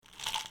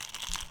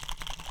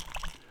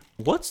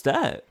What's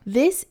that?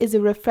 This is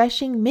a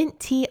refreshing mint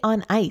tea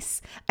on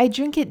ice. I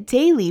drink it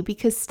daily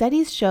because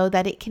studies show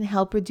that it can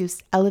help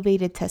reduce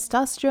elevated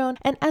testosterone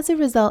and as a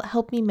result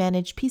help me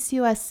manage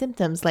PCOS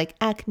symptoms like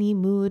acne,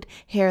 mood,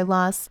 hair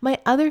loss. My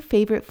other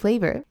favorite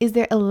flavor is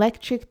their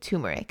electric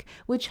turmeric,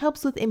 which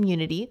helps with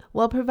immunity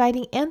while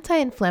providing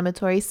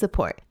anti-inflammatory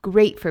support.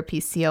 Great for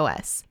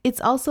PCOS.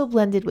 It's also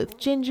blended with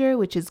ginger,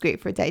 which is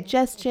great for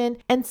digestion,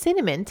 and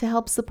cinnamon to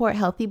help support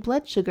healthy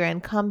blood sugar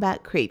and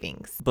combat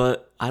cravings.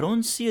 But I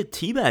don't see a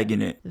tea bag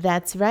in it.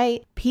 That's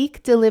right.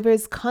 Peak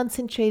delivers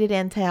concentrated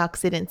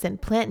antioxidants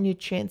and plant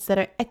nutrients that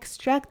are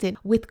extracted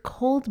with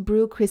cold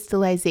brew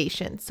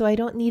crystallization, so I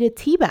don't need a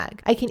tea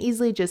bag. I can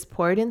easily just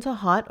pour it into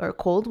hot or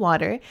cold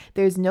water.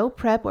 There's no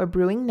prep or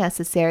brewing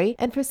necessary,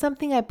 and for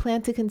something I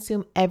plan to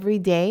consume every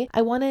day,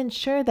 I want to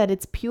ensure that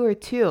it's pure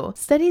too.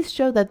 Studies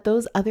show that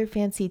those other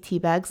fancy tea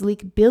bags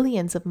leak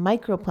billions of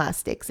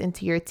microplastics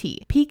into your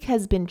tea. Peak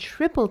has been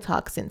triple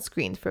toxin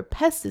screened for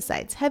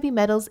pesticides, heavy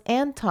metals,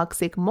 and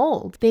toxic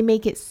mold. They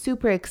make it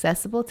super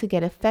accessible to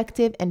get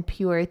effective and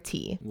pure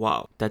tea.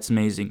 Wow, that's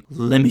amazing.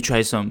 Let me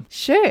try some.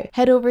 Sure.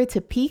 Head over to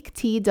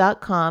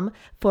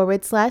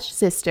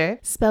peaktea.com/sister,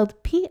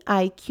 spelled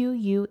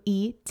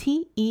PIQUETEA,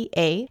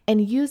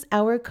 and use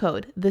our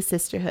code, The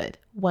Sisterhood,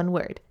 one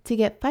word, to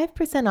get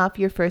 5% off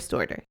your first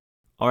order.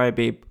 All right,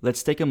 babe,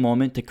 let's take a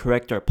moment to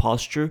correct our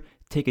posture,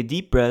 take a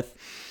deep breath,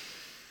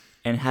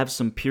 and have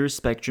some pure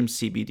spectrum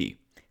CBD.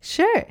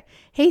 Sure.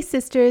 Hey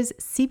sisters,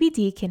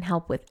 CBD can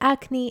help with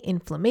acne,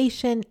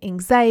 inflammation,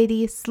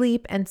 anxiety,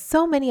 sleep, and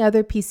so many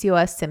other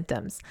PCOS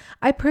symptoms.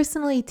 I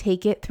personally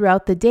take it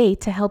throughout the day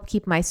to help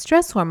keep my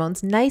stress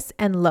hormones nice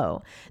and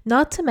low.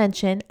 Not to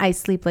mention, I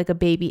sleep like a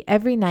baby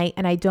every night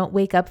and I don't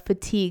wake up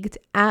fatigued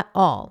at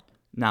all.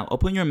 Now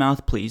open your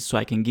mouth, please, so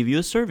I can give you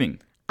a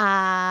serving.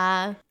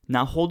 Ah.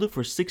 Now hold it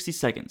for 60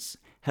 seconds.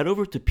 Head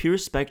over to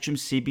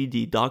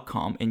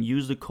purespectrumcbd.com and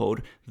use the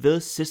code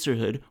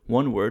THESISTERHOOD,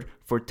 one word,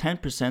 for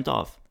 10%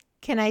 off.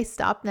 Can I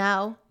stop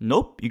now?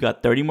 Nope, you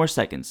got 30 more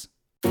seconds.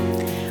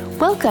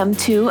 Welcome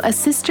to A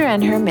Sister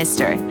and Her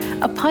Mister,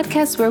 a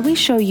podcast where we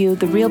show you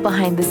the real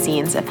behind the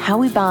scenes of how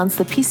we balance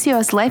the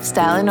PCOS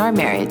lifestyle in our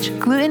marriage,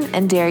 gluten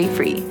and dairy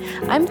free.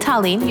 I'm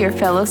Taline, your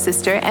fellow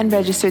sister and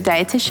registered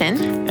dietitian.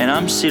 And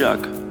I'm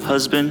Sirak,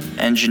 husband,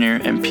 engineer,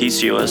 and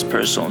PCOS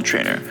personal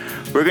trainer.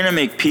 We're gonna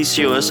make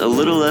PCOS a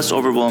little less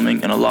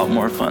overwhelming and a lot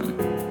more fun.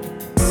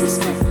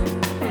 Sister.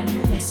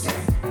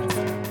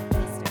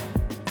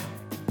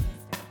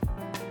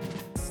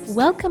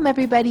 Welcome,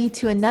 everybody,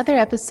 to another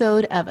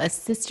episode of A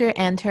Sister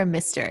and Her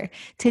Mister.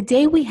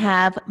 Today we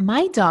have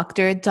my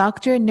doctor,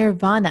 Dr.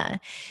 Nirvana.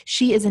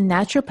 She is a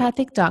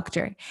naturopathic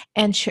doctor,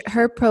 and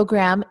her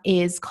program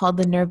is called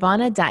the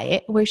Nirvana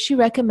Diet, where she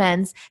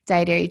recommends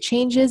dietary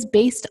changes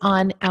based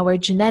on our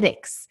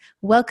genetics.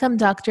 Welcome,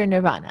 Dr.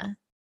 Nirvana.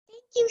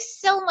 Thank you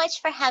so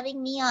much for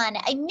having me on.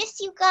 I miss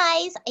you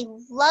guys. I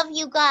love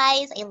you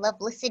guys. I love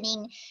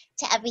listening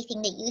to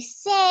everything that you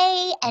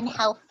say and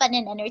how fun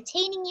and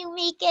entertaining you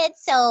make it.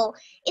 So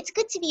it's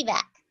good to be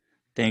back.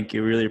 Thank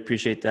you. Really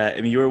appreciate that.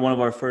 I mean, you were one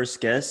of our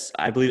first guests.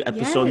 I believe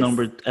episode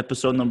number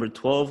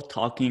 12,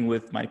 talking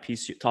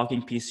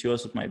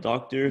PCOS with my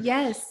doctor.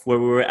 Yes. Where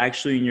we were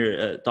actually in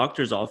your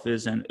doctor's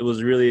office, and it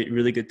was really,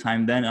 really good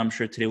time then. I'm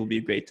sure today will be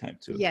a great time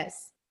too.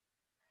 Yes.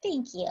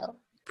 Thank you.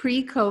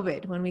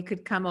 Pre-COVID, when we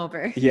could come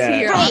over to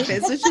Yeah. your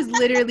office, which is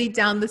literally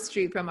down the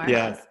street from our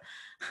house.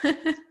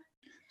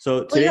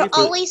 So today, you're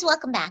always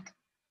welcome back.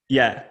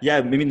 Yeah.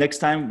 Maybe next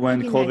time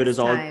when COVID is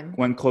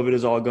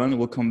all gone,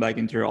 we'll come back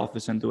into your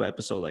office and do an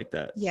episode like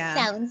that. Yeah.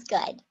 Sounds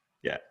good.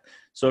 Yeah.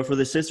 So for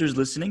the sisters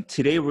listening,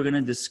 today we're going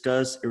to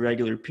discuss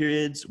irregular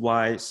periods,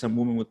 why some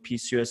women with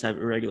PCOS have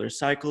irregular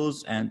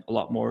cycles, and a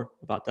lot more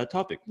about that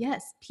topic.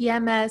 Yes,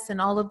 PMS and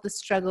all of the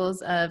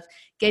struggles of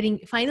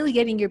finally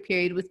getting your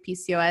period with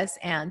PCOS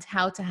and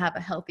how to have a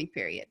healthy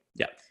period.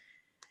 Yeah.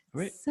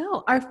 Right.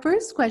 So our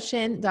first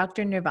question,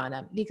 Dr.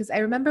 Nirvana, because I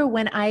remember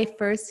when I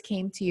first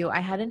came to you,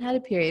 I hadn't had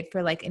a period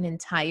for like an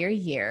entire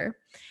year,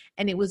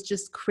 and it was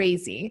just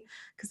crazy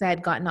because I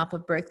had gotten off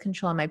of birth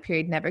control and my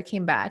period never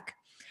came back.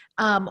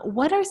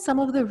 What are some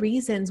of the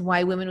reasons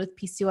why women with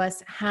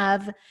PCOS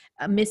have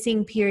a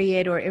missing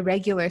period or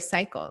irregular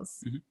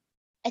cycles? Mm-hmm.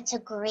 It's a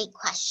great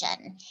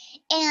question,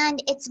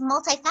 and it's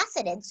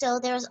multifaceted. So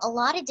there's a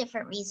lot of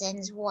different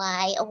reasons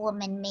why a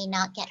woman may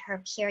not get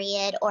her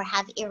period or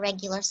have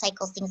irregular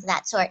cycles, things of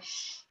that sort.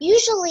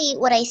 Usually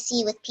what I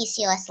see with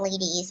PCOS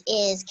ladies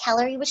is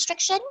calorie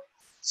restriction.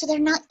 So they're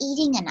not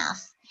eating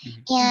enough.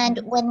 Mm-hmm. And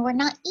when we're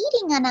not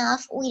eating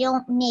enough, we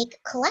don't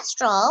make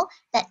cholesterol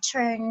that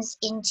turns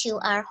into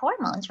our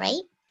hormones,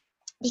 right?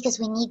 Because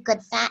we need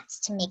good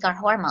fats to make our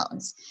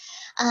hormones.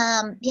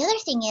 The other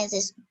thing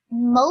is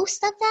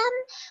most of them,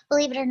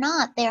 believe it or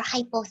not, they're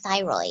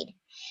hypothyroid.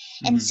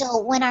 Mm-hmm. And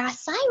so when our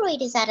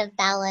thyroid is out of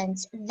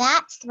balance,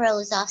 that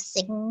throws off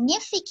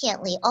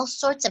significantly all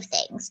sorts of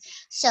things.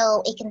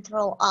 So it can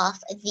throw off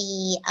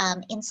the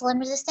insulin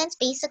resistance.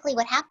 Basically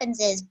what happens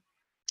is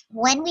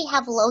when we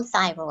have low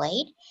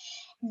thyroid,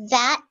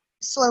 that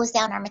slows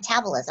down our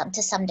metabolism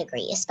to some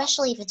degree,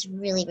 especially if it's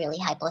really, really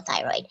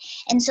hypothyroid.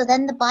 And so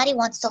then the body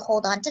wants to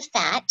hold on to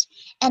fat.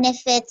 And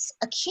if it's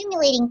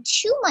accumulating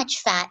too much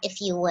fat,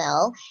 if you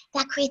will,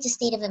 that creates a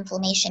state of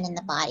inflammation in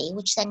the body,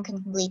 which then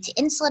can lead to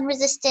insulin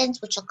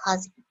resistance, which will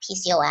cause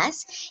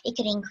PCOS. It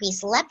can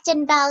increase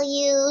leptin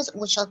values,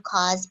 which will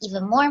cause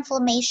even more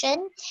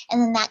inflammation.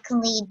 And then that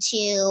can lead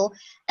to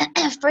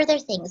further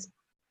things,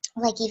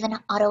 like even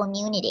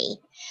autoimmunity.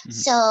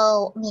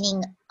 So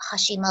meaning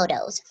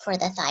Hashimoto's for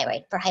the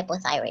thyroid, for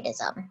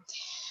hypothyroidism.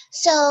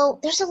 So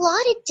there's a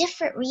lot of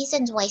different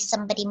reasons why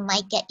somebody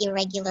might get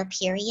irregular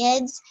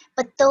periods,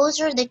 but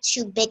those are the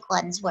two big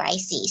ones where I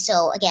see.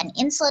 So again,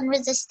 insulin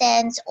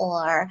resistance,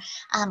 or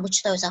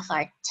which throws off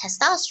our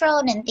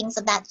testosterone and things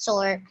of that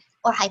sort,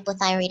 or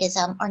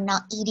hypothyroidism, or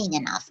not eating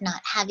enough,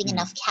 not having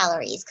enough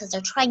calories, because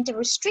they're trying to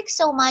restrict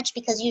so much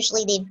because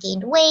usually they've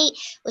gained weight,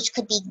 which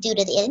could be due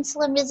to the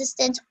insulin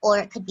resistance, or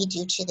it could be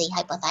due to the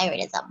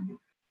hypothyroidism.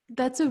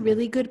 That's a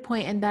really good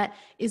point. And that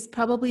is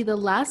probably the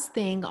last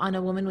thing on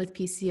a woman with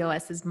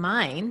PCOS's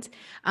mind,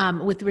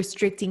 with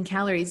restricting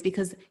calories,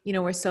 because, you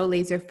know, we're so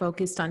laser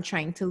focused on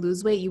trying to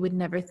lose weight. You would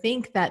never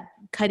think that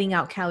cutting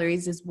out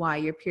calories is why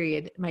your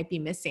period might be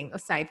missing,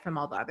 aside from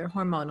all the other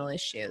hormonal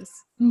issues.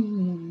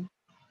 Mm-hmm.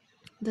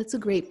 That's a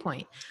great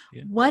point.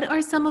 Yeah. What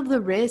are some of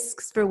the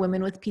risks for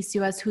women with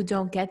PCOS who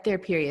don't get their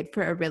period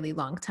for a really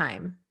long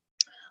time?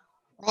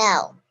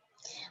 Well,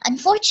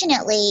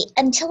 unfortunately,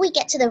 until we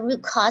get to the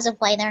root cause of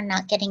why they're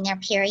not getting their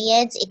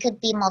periods, it could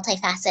be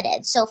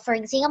multifaceted. So, for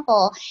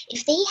example,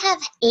 if they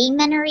have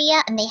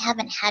amenorrhea and they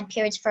haven't had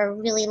periods for a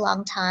really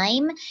long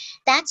time,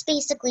 that's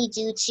basically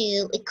due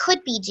to, it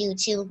could be due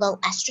to low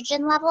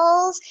estrogen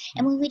levels.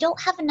 And when we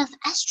don't have enough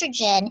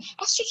estrogen,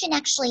 estrogen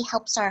actually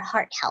helps our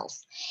heart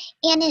health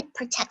and it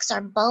protects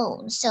our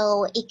bones.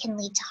 So it can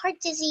lead to heart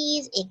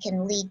disease, it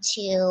can lead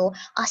to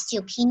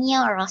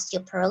osteopenia or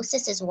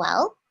osteoporosis as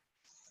well.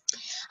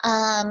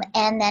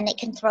 And then it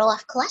can throw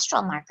off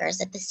cholesterol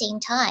markers at the same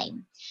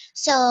time.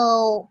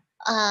 So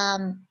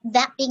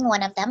that being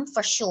one of them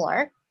for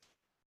sure.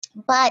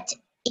 But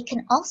it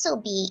can also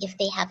be if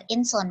they have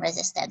insulin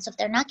resistance. So if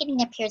they're not getting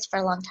their periods for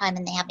a long time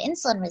and they have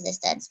insulin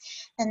resistance,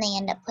 then they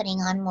end up putting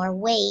on more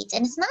weight.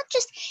 And it's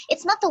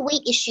not the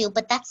weight issue,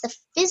 but that's the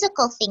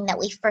physical thing that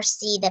we first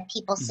see that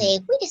people say,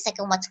 wait a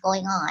second, what's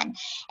going on?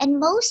 And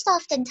most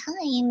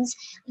oftentimes,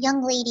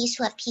 young ladies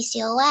who have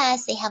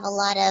PCOS, they have a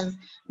lot of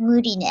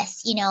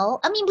moodiness, you know?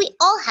 I mean, we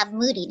all have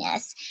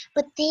moodiness,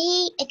 but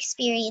they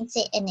experience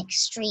it in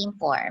extreme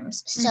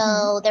forms.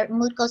 So their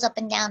mood goes up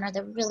and down, or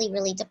they're really,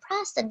 really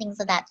depressed and things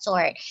of that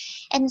sort.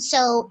 And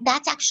so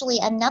that's actually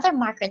another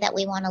marker that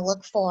we want to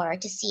look for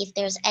to see if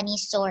there's any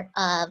sort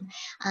of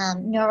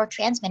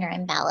neurotransmitter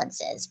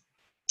imbalances.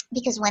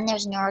 Because when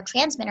there's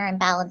neurotransmitter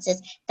imbalances,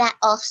 that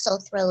also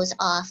throws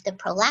off the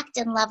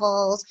prolactin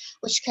levels,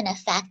 which can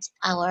affect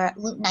our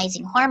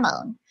luteinizing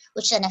hormone,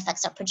 which then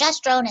affects our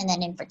progesterone and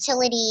then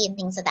infertility and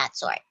things of that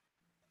sort.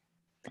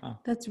 Oh.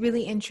 That's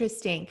really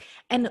interesting.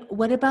 And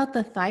what about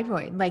the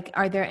thyroid? Like,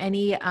 are there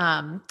any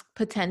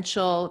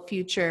potential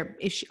future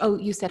issue? Oh,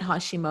 you said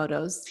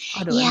Hashimoto's,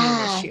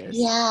 autoimmune issues.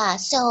 Yeah.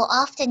 So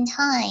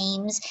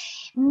oftentimes,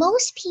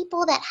 most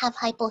people that have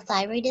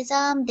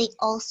hypothyroidism, they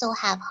also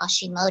have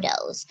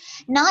Hashimoto's.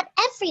 Not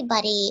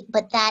everybody,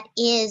 but that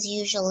is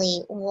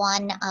usually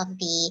one of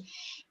the,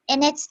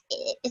 and it's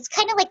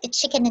kind of like the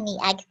chicken and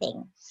the egg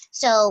thing.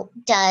 So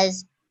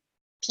does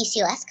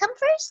PCOS come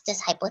first?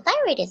 Does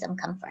hypothyroidism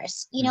come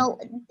first? You know,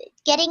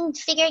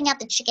 figuring out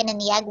the chicken and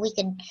the egg, we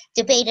can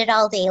debate it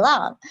all day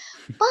long.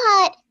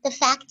 But the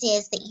fact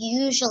is that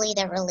usually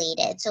they're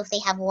related. So if they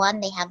have one,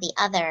 they have the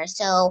other.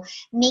 So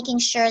making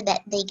sure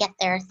that they get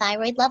their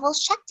thyroid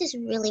levels checked is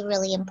really,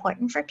 really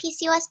important for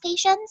PCOS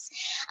patients.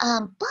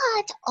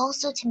 But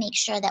also to make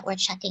sure that we're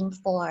checking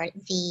for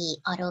the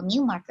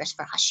autoimmune markers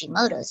for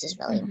Hashimoto's is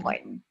really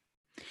important.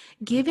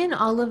 Given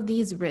all of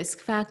these risk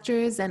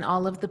factors and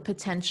all of the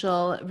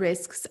potential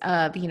risks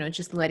of, you know,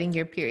 just letting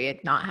your period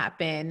not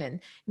happen and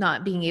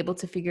not being able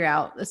to figure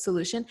out a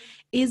solution,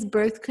 is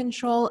birth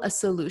control a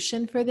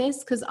solution for this?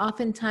 Because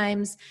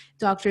oftentimes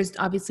doctors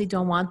obviously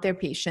don't want their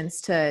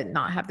patients to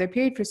not have their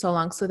period for so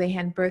long, so they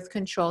hand birth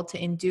control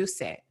to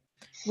induce it.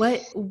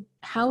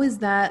 How is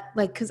that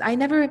like? Because I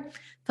never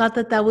thought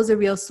that was a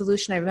real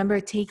solution. I remember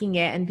taking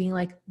it and being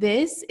like,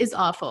 this is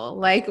awful.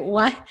 Like,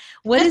 what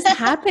is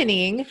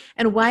happening?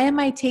 And why am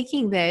I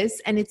taking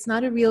this? And it's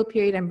not a real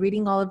period. I'm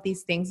reading all of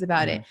these things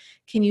about it.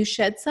 Can you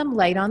shed some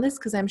light on this?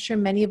 Because I'm sure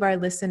many of our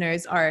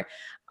listeners are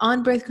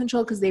on birth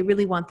control because they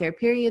really want their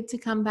period to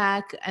come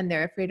back and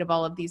they're afraid of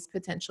all of these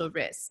potential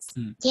risks.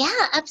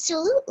 Yeah,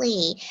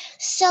 absolutely.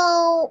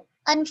 So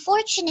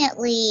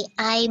unfortunately,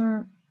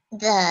 I'm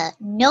the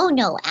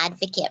no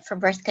advocate for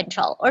birth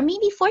control, or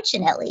maybe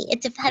fortunately,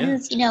 it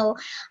depends, you know,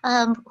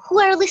 who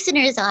our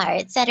listeners are,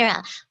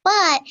 etc.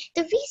 But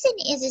the reason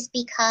is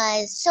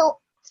because, so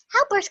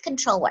how birth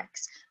control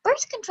works.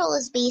 Birth control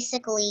is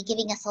basically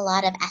giving us a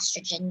lot of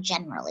estrogen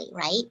generally,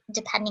 right?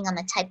 Depending on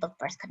the type of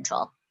birth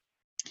control.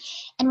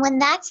 And when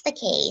that's the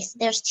case,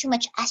 there's too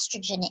much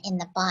estrogen in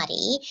the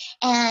body.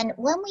 And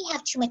when we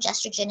have too much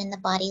estrogen in the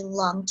body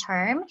long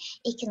term,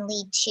 it can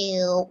lead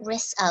to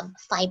risks of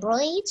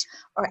fibroids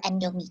or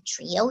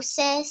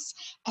endometriosis.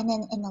 And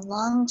then in the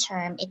long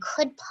term, it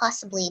could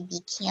possibly be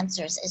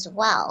cancers as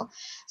well.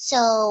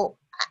 So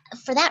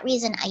for that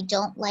reason, I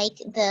don't like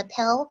the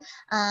pill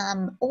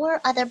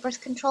or other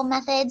birth control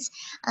methods,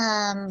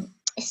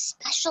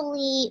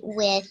 especially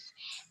with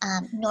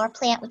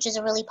Norplant, which is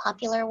a really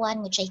popular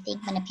one, which I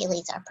think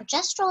manipulates our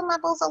progesterone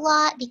levels a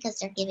lot because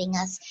they're giving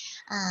us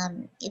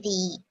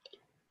the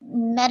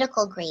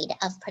medical grade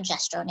of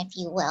progesterone, if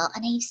you will.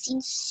 And I've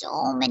seen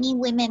so many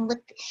women with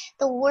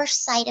the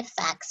worst side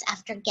effects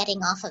after getting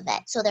off of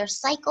it. So their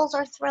cycles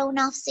are thrown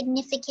off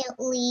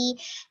significantly.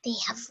 They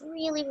have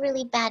really,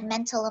 really bad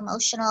mental,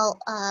 emotional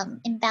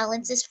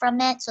imbalances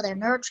from it. So their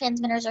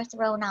neurotransmitters are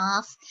thrown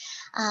off.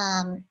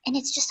 And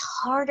it's just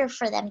harder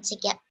for them to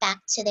get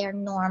back to their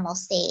normal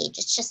stage.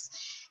 It's just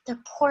their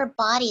poor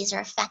bodies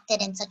are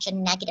affected in such a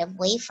negative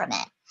way from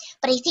it.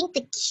 But I think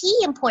the key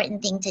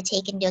important thing to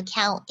take into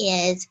account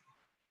is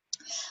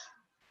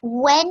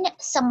when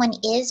someone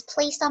is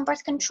placed on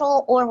birth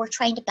control or we're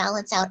trying to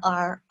balance out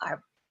our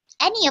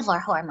any of our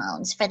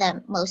hormones for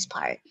the most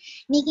part,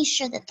 making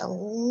sure that the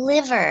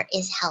liver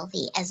is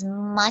healthy as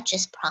much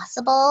as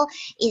possible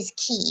is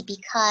key,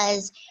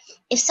 because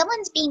if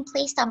someone's being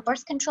placed on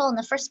birth control in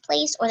the first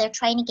place or they're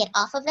trying to get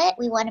off of it,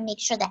 we want to make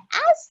sure that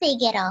as they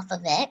get off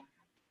of it,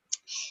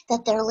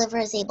 that their liver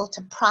is able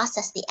to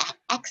process the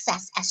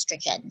excess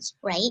estrogens,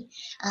 right?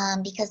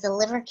 Because the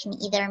liver can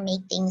either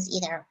make things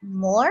either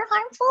more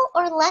harmful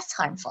or less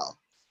harmful,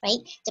 right?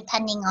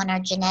 Depending on our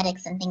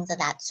genetics and things of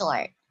that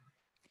sort.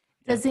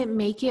 Does it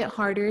make it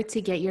harder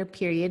to get your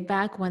period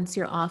back once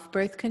you're off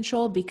birth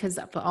control because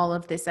of all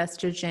of this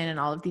estrogen and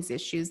all of these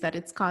issues that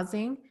it's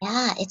causing?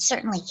 Yeah, it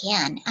certainly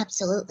can.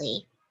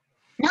 Absolutely.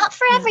 Not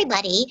for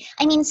everybody.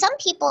 I mean, some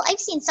people, I've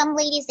seen some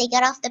ladies, they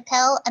get off the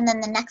pill and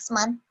then the next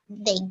month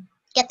they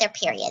get their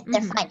period.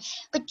 They're fine.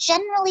 But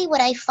generally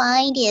what I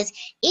find is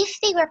if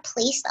they were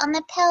placed on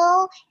the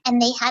pill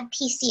and they had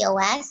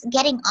PCOS,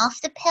 getting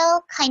off the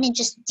pill kind of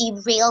just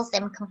derails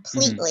them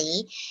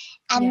completely.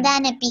 And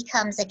then it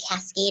becomes a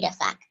cascade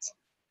effect.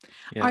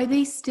 Yeah.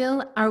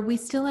 Are we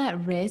still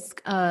at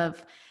risk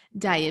of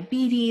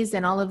diabetes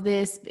and all of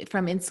this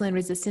from insulin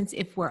resistance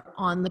if we're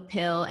on the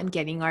pill and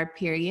getting our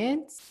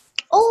periods?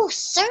 Oh,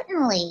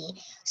 certainly.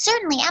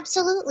 Certainly,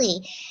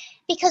 absolutely.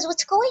 Because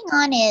what's going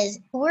on is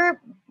we're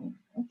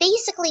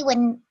basically,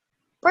 when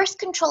birth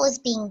control is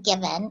being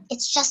given,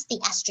 it's just the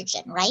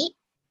estrogen, right?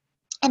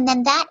 And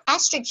then that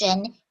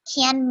estrogen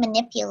can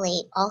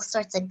manipulate all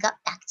sorts of gut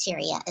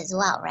bacteria as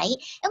well, right?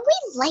 And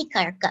we like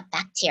our gut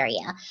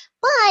bacteria.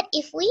 But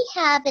if we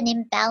have an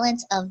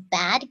imbalance of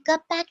bad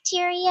gut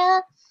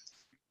bacteria,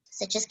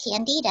 such as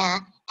Candida,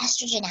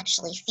 estrogen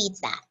actually feeds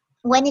that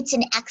when it's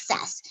in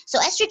excess. So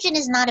estrogen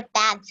is not a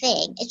bad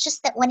thing. It's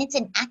just that when it's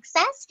in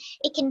excess,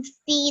 it can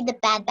feed the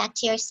bad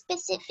bacteria,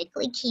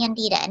 specifically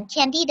Candida. And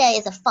Candida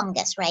is a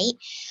fungus, right?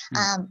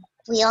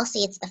 We all say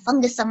it's the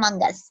fungus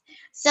among us.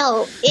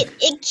 So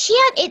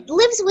it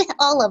lives with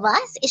all of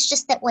us. It's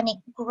just that when it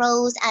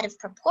grows out of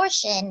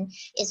proportion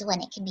is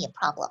when it can be a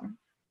problem.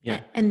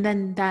 Yeah. And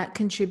then that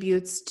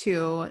contributes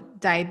to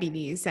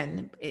diabetes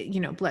and,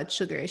 blood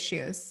sugar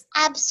issues.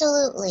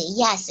 Absolutely.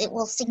 Yes, it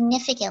will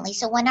significantly.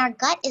 So when our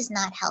gut is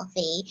not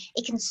healthy,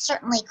 it can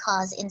certainly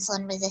cause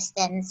insulin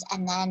resistance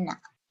and then,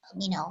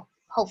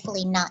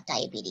 hopefully not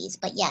diabetes.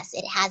 But yes,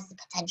 it has the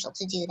potential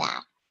to do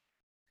that.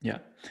 Yeah.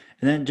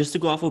 And then just to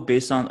go off of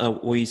based on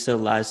what you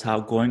said last, how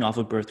going off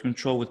of birth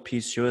control with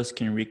PCOS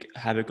can wreak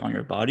havoc on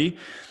your body.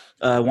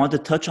 I want to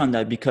touch on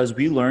that because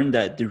we learned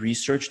that the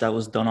research that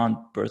was done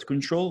on birth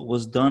control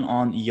was done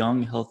on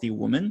young, healthy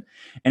women.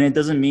 And it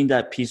doesn't mean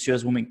that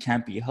PCOS women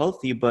can't be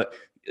healthy, but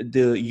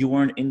you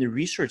weren't in the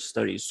research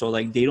studies. So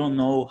they don't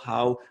know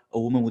how a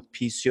woman with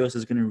PCOS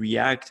is going to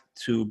react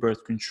to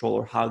birth control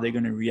or how they're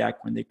going to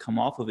react when they come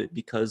off of it,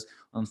 because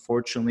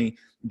unfortunately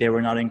they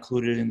were not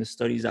included in the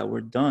studies that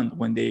were done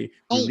when they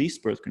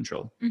released birth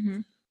control.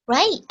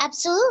 Right.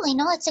 Absolutely.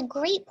 No, it's a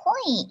great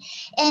point.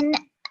 And,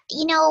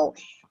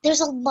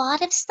 there's a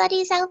lot of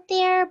studies out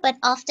there, but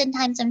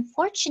oftentimes,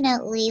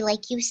 unfortunately,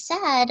 like you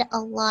said, a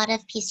lot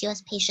of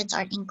PCOS patients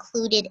aren't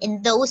included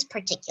in those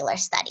particular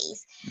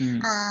studies.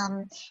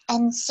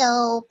 And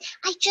so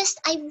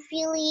I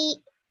really,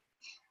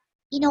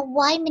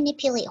 why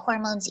manipulate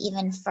hormones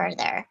even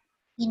further?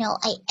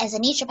 As a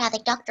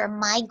naturopathic doctor,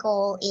 my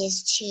goal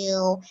is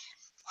to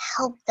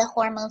help the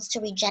hormones to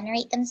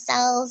regenerate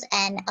themselves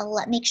and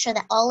make sure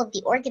that all of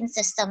the organ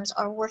systems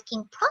are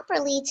working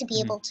properly to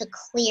be able to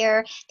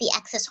clear the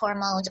excess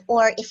hormones,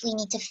 or if we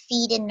need to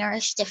feed and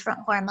nourish different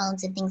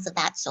hormones and things of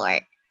that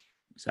sort.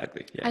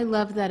 Exactly. Yeah. I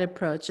love that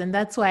approach. And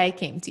that's why I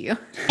came to you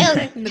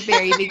in the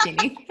very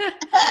beginning.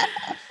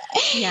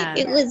 Yeah.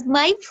 It was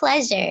my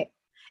pleasure.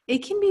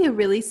 It can be a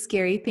really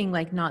scary thing,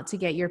 not to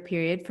get your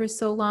period for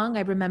so long.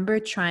 I remember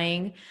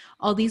trying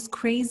all these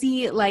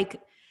crazy,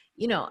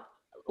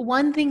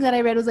 one thing that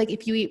I read was like,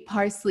 if you eat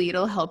parsley,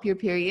 it'll help your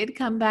period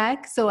come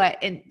back. So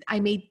I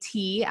made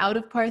tea out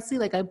of parsley.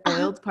 Like I Uh-huh.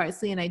 boiled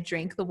parsley and I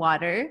drank the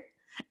water,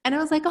 and I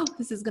was like, oh,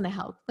 this is going to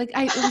help. Like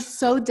it was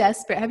so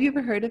desperate. Have you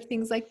ever heard of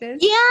things like Yeah,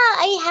 this?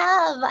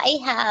 I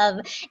have.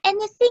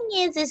 And the thing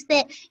is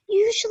that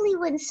usually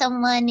when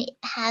someone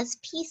has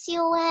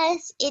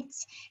PCOS,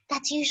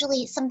 that's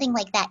usually something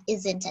like that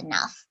isn't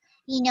enough,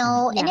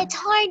 Mhm. and Yeah. it's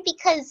hard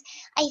because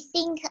I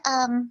think,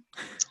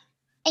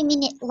 I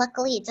mean,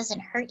 luckily it doesn't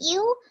hurt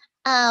you,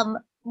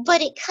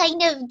 but it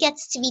kind of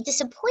gets to be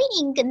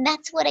disappointing, and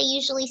that's what I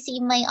usually see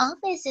in my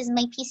office is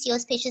my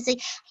PCOS patients say,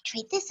 I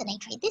tried this and I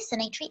tried this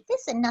and I tried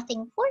this and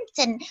nothing worked,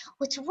 and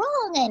what's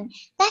wrong? And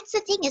that's the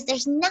thing is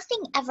there's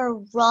nothing ever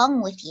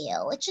wrong with you.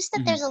 It's just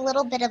that there's Mhm. a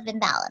little bit of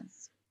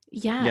imbalance.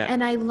 Yeah. Yeah.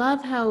 And I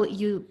love how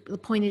you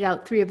pointed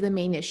out three of the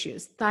main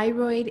issues: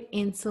 thyroid,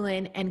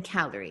 insulin, and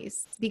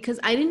calories. Because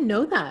I didn't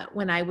know that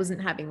when I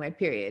wasn't having my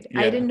period.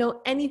 I Yeah. didn't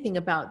know anything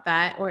about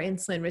that or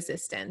insulin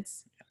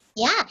resistance.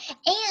 Yeah,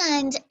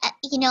 and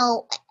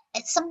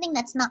it's something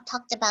that's not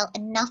talked about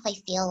enough, I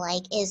feel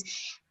like, is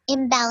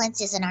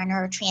imbalances in our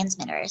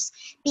neurotransmitters.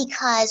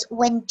 Because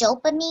when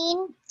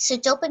dopamine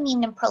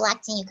and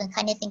prolactin, you can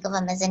kind of think of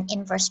them as an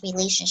inverse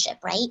relationship,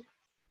 right?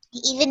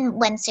 Even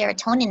when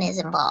serotonin is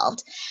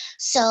involved.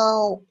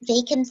 So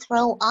they can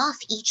throw off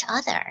each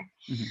other.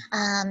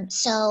 Mhm.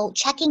 So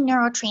checking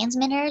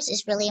neurotransmitters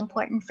is really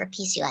important for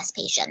PCOS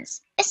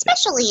patients, Yeah.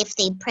 especially if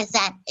they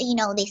present, they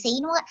say,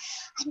 you know what,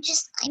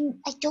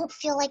 I don't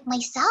feel like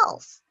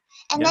myself.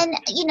 And Yeah.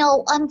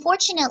 then,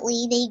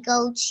 unfortunately, they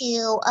go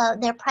to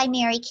their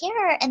primary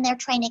care and they're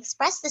trying to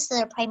express this to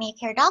their primary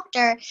care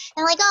doctor.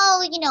 And like,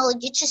 oh,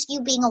 it's just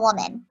you being a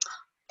woman.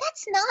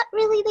 That's not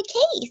really the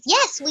case.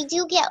 Yes, we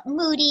do get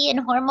moody and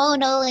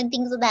hormonal and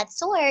things of that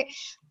sort,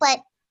 but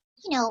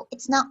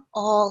it's not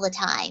all the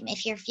time.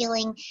 If you're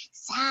feeling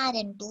sad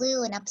and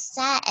blue and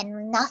upset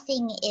and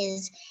nothing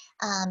is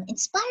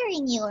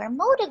inspiring you or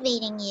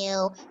motivating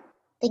you,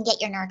 then get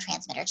your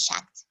neurotransmitters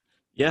checked.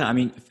 Yeah, I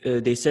mean,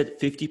 they said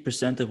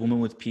 50% of women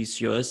with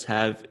PCOS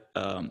have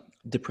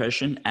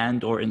depression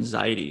and or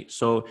anxiety.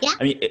 So, Yeah,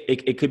 I mean,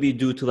 it could be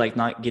due to like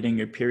not getting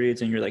your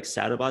periods and you're like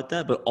sad about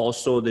that, but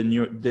also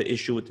the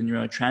issue with the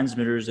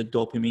neurotransmitters, the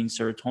dopamine,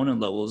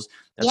 serotonin levels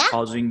that's yeah,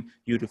 causing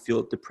you to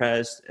feel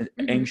depressed and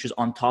Mhm. anxious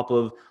on top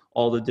of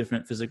all the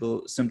different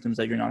physical symptoms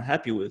that you're not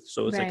happy with.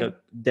 So it's like Right. a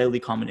deadly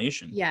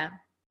combination. Yeah.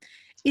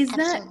 Is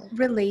that absolutely.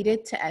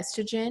 related to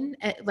estrogen,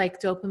 like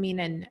dopamine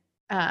and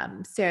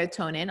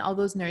serotonin, all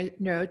those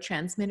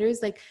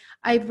neurotransmitters? Like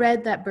I've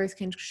read that birth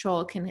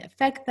control can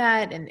affect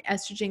that and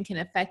estrogen can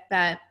affect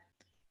that.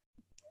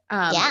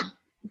 Um, Yeah.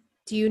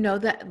 do you know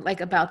that, like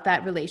about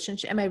that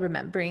relationship? Am I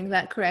remembering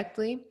that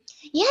correctly?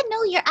 Yeah,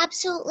 no, you're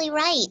absolutely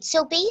right.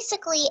 So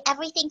basically,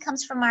 everything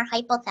comes from our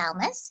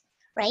hypothalamus,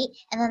 right?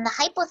 And then the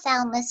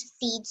hypothalamus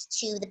feeds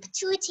to the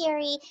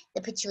pituitary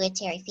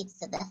feeds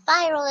to the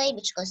thyroid,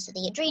 which goes to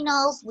the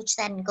adrenals, which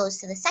then goes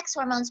to the sex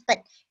hormones. But,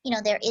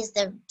 there is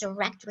the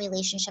direct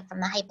relationship from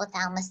the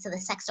hypothalamus to the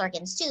sex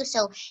organs too.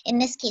 So in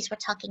this case, we're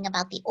talking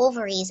about the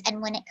ovaries.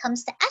 And when it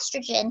comes to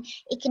estrogen,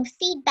 it can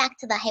feed back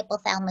to the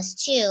hypothalamus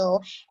too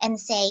and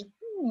say,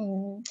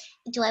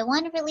 do I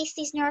want to release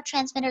these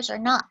neurotransmitters or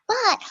not?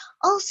 But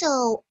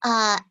also,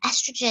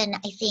 estrogen,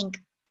 I think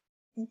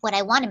what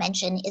I want to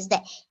mention is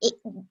that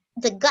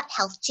the gut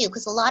health too,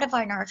 because a lot of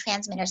our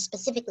neurotransmitters,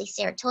 specifically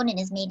serotonin,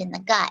 is made in the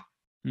gut.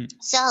 Mm.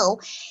 So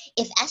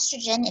if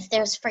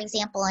there's, for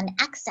example, an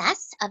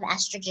excess of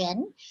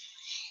estrogen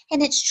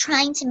and it's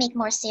trying to make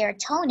more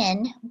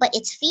serotonin, but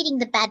it's feeding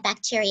the bad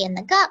bacteria in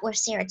the gut where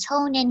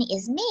serotonin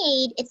is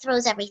made, it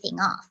throws everything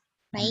off,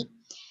 right?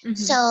 Mhm. Hmm.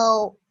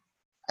 So,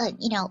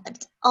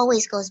 it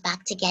always goes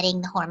back to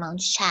getting the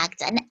hormones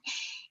checked. And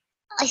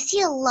I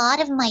see a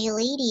lot of my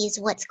ladies,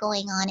 what's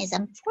going on is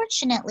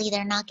unfortunately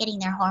they're not getting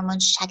their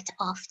hormones checked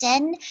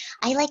often.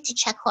 I like to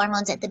check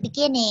hormones at the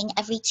beginning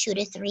every 2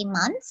 to 3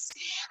 months,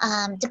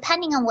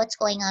 depending on what's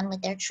going on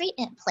with their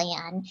treatment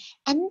plan.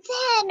 And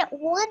then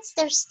once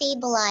they're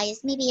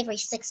stabilized, maybe every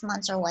 6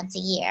 months or once a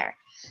year.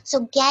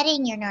 So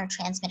getting your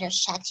neurotransmitters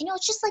checked,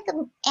 it's just like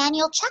an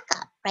annual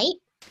checkup, right?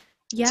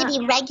 To Yeah.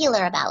 be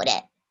regular about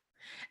it.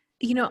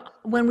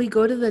 When we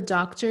go to the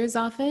doctor's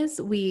office,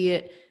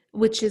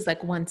 which is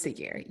like once a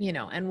year,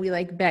 and we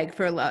like beg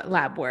for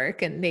lab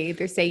work and they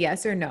either say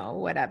yes or no,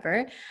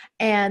 whatever.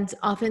 And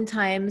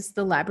oftentimes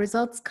the lab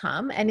results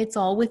come and it's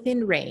all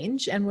within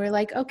range and we're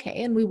like,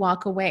 okay, and we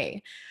walk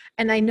away.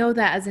 And I know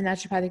that as a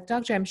naturopathic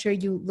doctor, I'm sure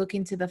you look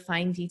into the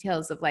fine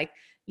details of like,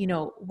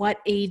 what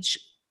age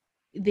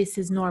this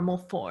is normal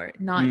for,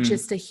 not Mm.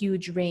 just a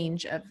huge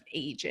range of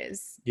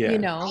ages, Yeah.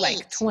 like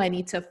Right.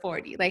 20 to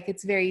 40. Like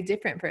it's very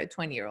different for a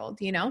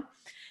 20-year-old, and you,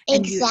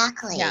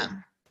 Exactly. yeah.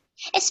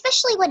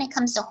 Especially when it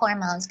comes to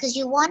hormones, because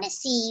you want to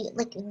see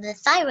like the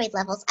thyroid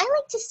levels. I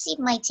like to see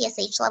my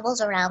TSH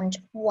levels around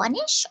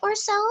 1-ish or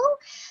so.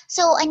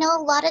 So I know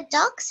a lot of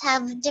docs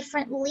have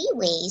different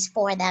leeways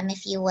for them,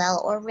 if you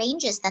will, or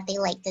ranges that they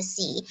like to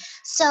see.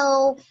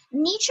 So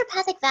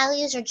naturopathic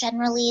values are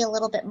generally a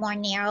little bit more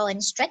narrow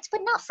and strict,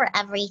 but not for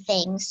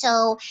everything.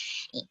 So,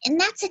 and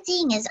that's the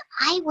thing is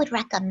I would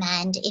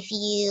recommend if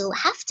you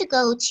have to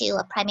go to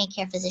a primary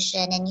care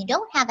physician and you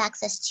don't have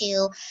access to,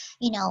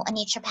 you know, a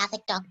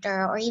naturopathic doctor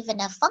or even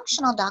a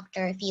functional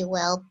doctor, if you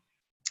will,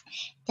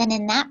 then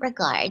in that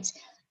regards,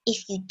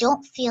 if you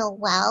don't feel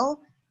well,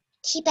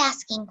 keep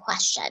asking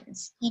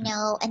questions, you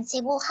know, and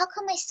say, well, how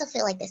come I still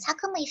feel like this? How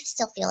come I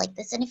still feel like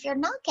this? And if you're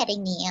not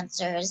getting the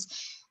answers,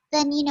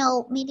 then, you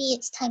know, maybe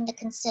it's time to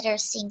consider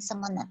seeing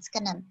someone that's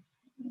going to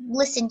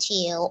listen to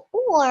you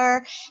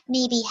or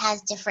maybe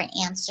has different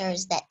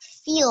answers that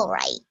feel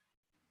right.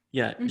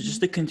 Yeah,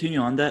 just to continue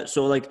on that.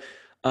 So like,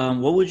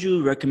 what would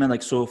you recommend?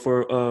 Like, so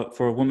for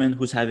a woman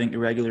who's having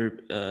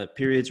irregular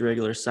periods,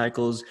 irregular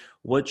cycles,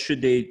 what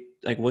should they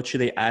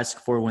ask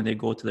for when they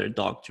go to their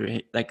doctor?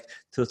 Like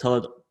to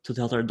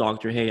tell their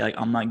doctor, hey, like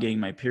I'm not getting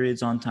my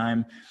periods on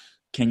time.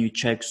 Can you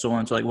check so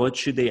on? So like, what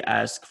should they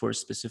ask for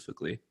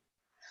specifically?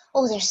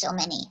 Oh, there's so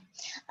many.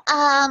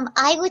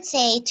 I would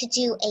say to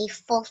do a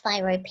full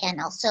thyroid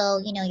panel. So,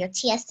 you know, your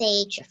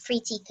TSH, your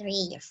free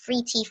T3, your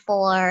free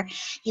T4.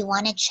 You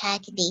want to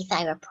check the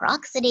thyroid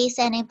peroxidase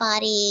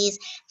antibodies,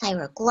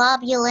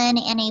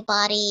 thyroglobulin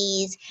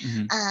antibodies.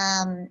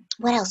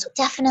 What else?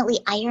 Definitely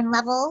iron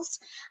levels,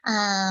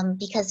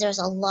 because there's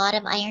a lot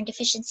of iron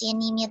deficiency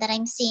anemia that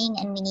I'm seeing,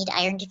 and we need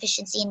iron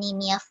deficiency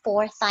anemia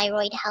for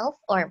thyroid health,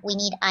 or we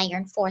need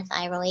iron for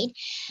thyroid.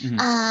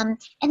 And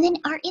then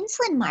our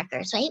insulin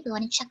markers, right? We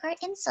want to check our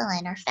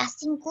insulin, our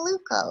fasting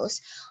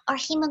glucose, our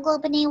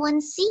hemoglobin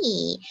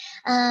A1C,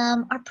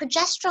 our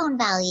progesterone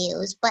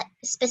values, but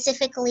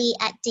specifically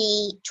at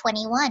day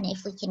 21,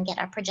 if we can get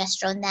our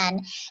progesterone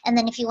then. And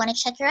then if you want to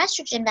check your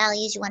estrogen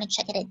values, you want to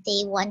check it at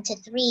day 1 to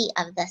 3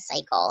 of the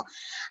cycle.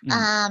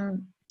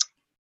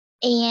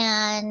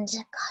 And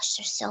gosh,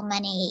 there's so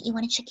many. You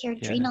want to check your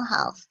adrenal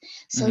health.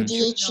 So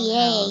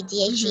DHEA,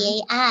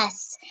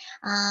 DHEAS,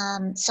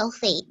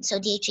 sulfate. So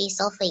DHEA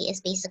sulfate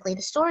is basically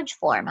the storage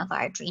form of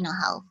our adrenal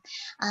health.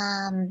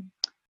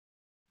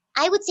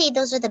 I would say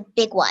those are the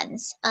big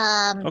ones.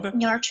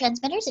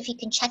 Neurotransmitters, if you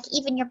can check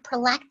even your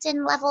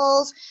prolactin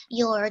levels,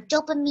 your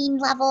dopamine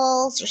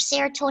levels, your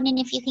serotonin,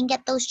 if you can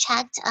get those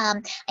checked.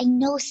 I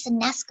know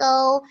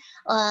Senesco,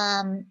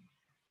 I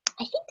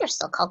think they're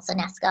still called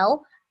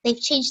Senesco. They've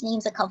changed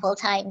names a couple of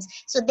times.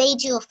 So they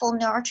do a full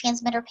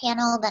neurotransmitter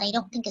panel that I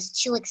don't think is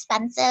too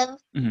expensive.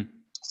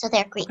 So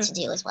they're great to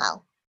do as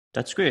well.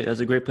 That's great.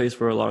 That's a great place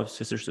for a lot of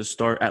sisters to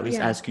start, at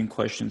least asking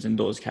questions in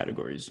those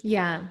categories.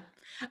 Yeah.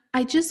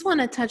 I just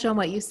want to touch on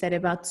what you said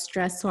about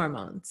stress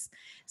hormones.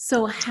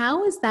 So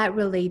how is that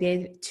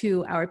related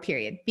to our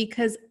period?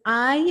 Because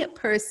I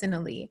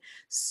personally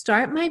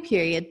start my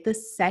period the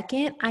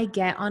second I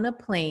get on a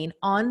plane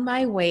on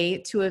my way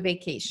to a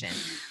vacation.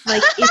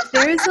 Like if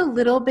there's a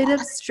little bit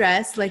of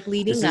stress, like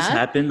leading up. This has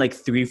happened like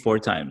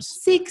 3-4 times.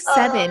 6,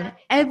 7.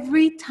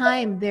 Every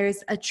time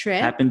there's a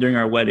trip. Happened during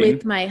our wedding.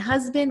 With my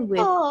husband,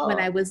 when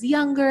I was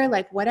younger,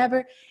 like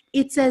whatever.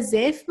 It's as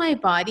if my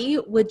body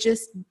would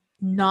just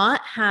not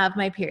have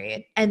my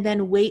period and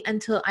then wait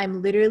until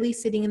I'm literally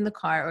sitting in the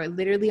car or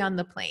literally on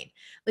the plane.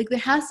 Like there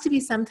has to be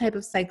some type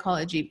of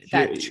psychology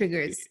that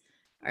triggers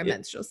our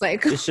menstrual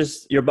cycle. It's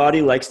just your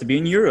body likes to be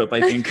in Europe,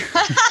 I think.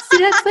 So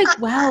that's like,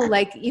 wow,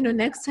 like, you know,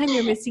 next time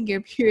you're missing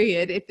your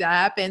period, if that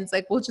happens,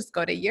 like we'll just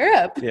go to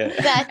Europe. Yeah.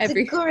 That's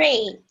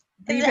great.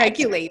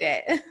 Regulate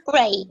it.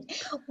 Right.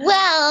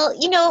 Well,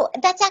 you know,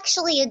 that's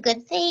actually a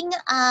good thing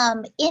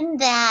in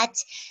that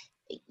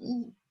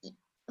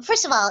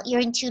first of all,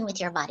 you're in tune with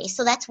your body.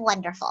 So that's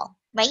wonderful,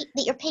 right?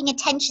 That you're paying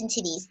attention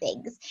to these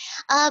things.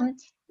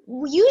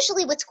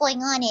 Usually what's going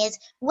on is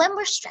when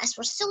we're stressed,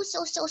 we're so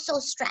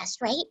stressed,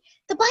 right?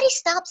 The body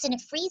stops and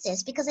it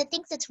freezes because it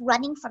thinks it's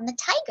running from the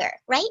tiger,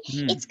 right?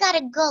 It's got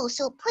to go.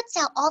 So it puts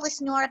out all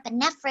this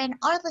norepinephrine,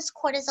 all this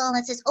cortisol,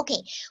 and says, okay,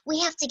 we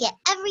have to get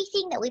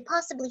everything that we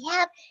possibly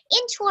have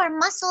into our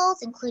muscles,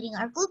 including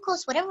our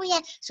glucose, whatever we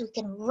have, so we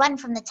can run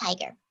from the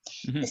tiger.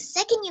 The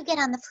second you get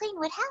on the plane,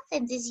 what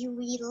happens is you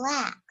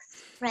relax,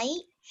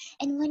 right?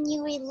 And when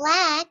you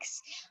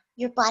relax,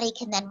 your body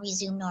can then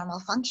resume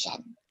normal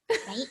function.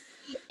 Right?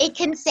 It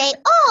can say,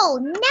 oh,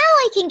 now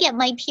I can get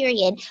my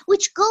period,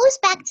 which goes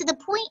back to the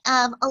point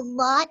of a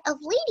lot of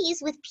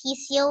ladies with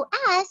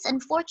PCOS,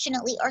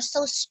 unfortunately, are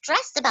so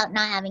stressed about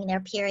not having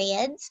their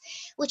periods,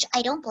 which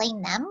I don't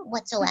blame them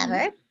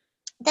whatsoever,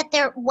 that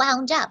they're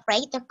wound up,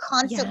 right? They're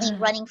constantly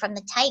running from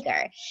the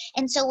tiger.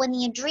 And so when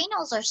the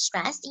adrenals are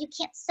stressed, you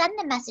can't send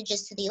the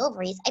messages to the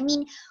ovaries. I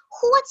mean,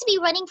 who wants to be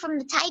running from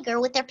the tiger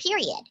with their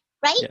period?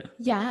 Right?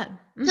 Yeah.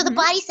 So the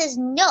body says,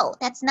 no,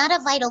 that's not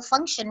a vital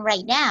function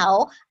right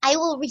now. I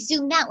will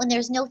resume that when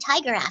there's no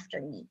tiger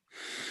after me.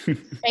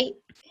 Right?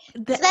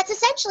 So that's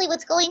essentially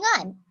what's going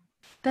on.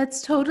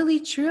 That's totally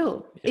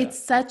true. It's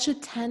such a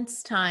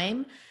tense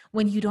time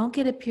when you don't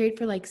get a period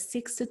for like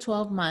 6 to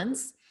 12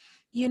 months,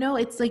 you know,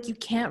 it's like you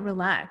can't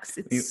relax.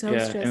 It's so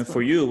Yeah, and for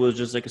stressful. you, it was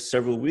just like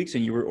several weeks,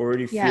 and you were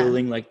already Yeah.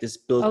 feeling like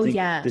Oh,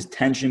 yeah. this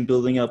tension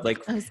building up, like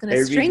I was going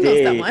to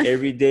strangle someone.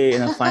 every day,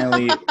 and then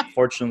finally,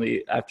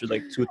 fortunately, after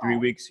like 2 or 3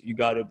 weeks, you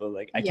got it. But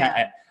like, I can't.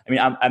 Yeah. I mean,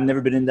 I've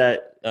never been in that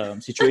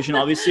situation,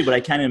 obviously, but I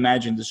can't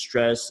imagine the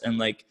stress and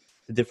like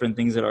the different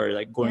things that are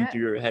like going Yeah.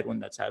 through your head when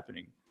that's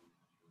happening.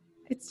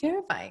 It's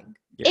terrifying.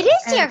 Yeah. It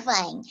is And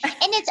terrifying.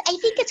 And I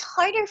think it's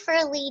harder for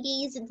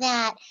ladies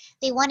that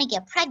they want to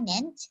get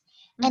pregnant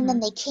and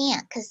then they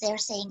can't because they're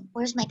saying,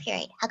 where's my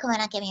period? How come I'm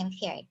not getting a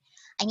period?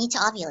 I need to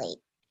ovulate.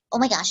 Oh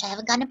my gosh, I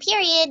haven't gotten a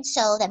period,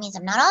 so that means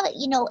I'm not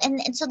ovulating, you know,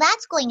 and so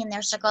that's going in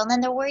their circle. And then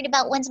they're worried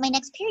about when's my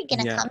next period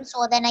gonna Yeah. come,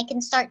 so then I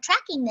can start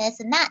tracking this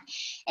and that.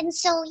 And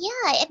so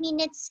yeah, I mean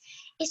it's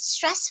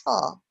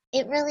stressful.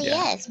 It really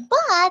Yeah. is.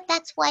 But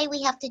that's why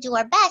we have to do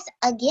our best.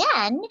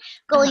 Again,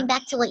 going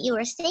back to what you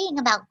were saying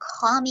about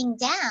calming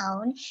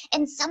down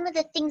and some of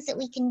the things that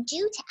we can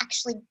do to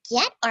actually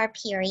get our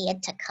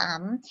period to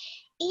come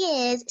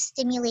is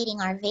stimulating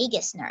our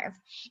vagus nerve.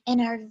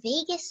 And our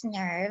vagus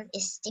nerve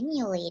is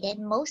stimulated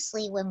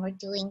mostly when we're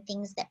doing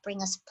things that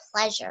bring us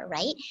pleasure,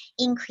 right?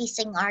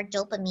 Increasing our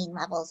dopamine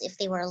levels, if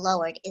they were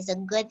lowered, is a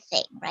good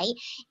thing, right?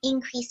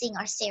 Increasing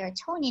our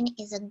serotonin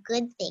is a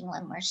good thing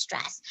when we're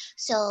stressed.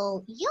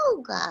 So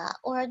yoga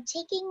or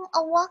taking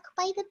a walk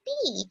by the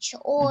beach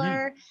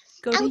or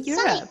go to outside,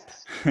 Europe.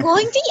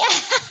 going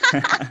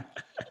to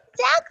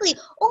exactly,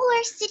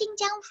 or sitting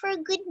down for a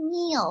good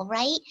meal,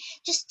 right?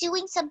 Just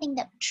doing something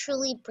that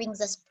truly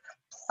brings us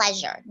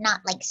pleasure,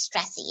 not like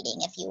stress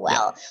eating, if you will,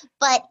 Yeah.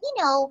 but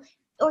you know,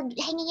 or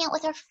hanging out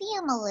with our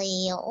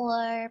family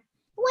or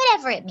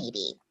whatever it may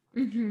be.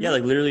 Yeah,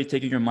 like literally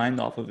taking your mind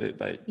off of it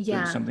by doing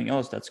Yeah. something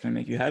else that's gonna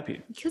make you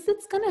happy. Because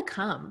it's gonna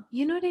come.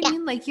 You know what I Yeah.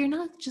 mean? Like you're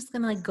not just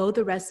gonna like go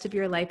the rest of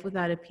your life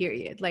without a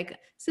period. Like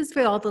this is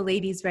for all the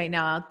ladies right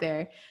now out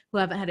there who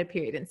haven't had a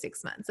period in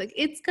 6 months. Like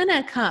it's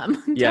gonna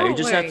come. Yeah, you Don't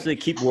just worry. have to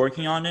keep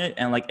working on it,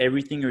 and like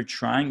everything you're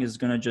trying is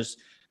gonna just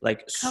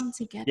like Come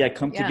together. yeah,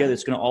 come together.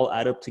 It's gonna all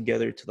add up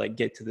together to like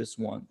get to this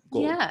one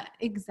goal. Yeah,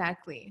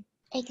 exactly.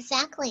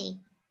 Exactly.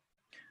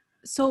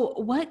 So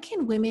what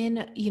can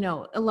women, you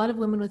know, a lot of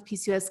women with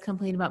PCOS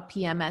complain about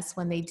PMS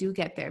when they do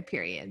get their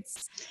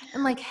periods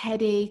and like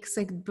headaches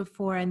like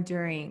before and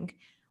during.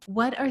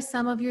 What are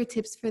some of your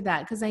tips for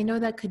that? Because I know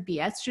that could be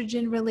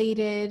estrogen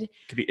related.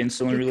 Could be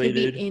insulin It could be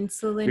related.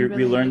 insulin We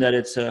related. learned that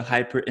it's a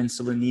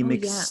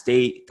hyperinsulinemic Oh, yeah.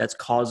 state that's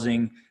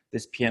causing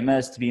this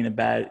PMS to be in a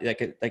bad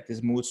like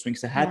this mood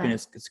swings to happen. Yeah.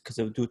 It's because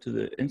of due to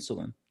the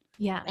insulin.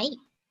 Yeah. Right.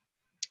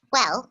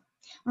 Well,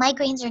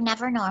 migraines are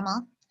never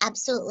normal,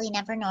 absolutely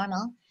never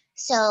normal.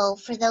 So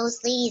for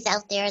those ladies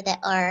out there that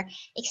are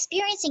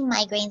experiencing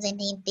migraines and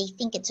they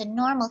think it's a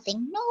normal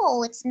thing,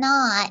 no, it's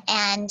not.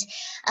 And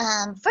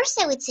first,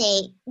 I would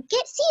say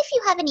see if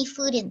you have any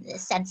food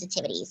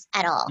sensitivities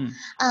at all.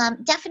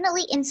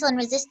 Definitely insulin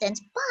resistance,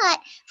 but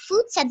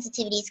food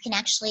sensitivities can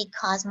actually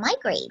cause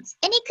migraines,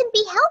 and it can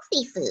be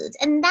healthy foods.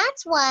 And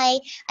that's why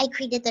I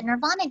created the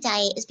Nirvana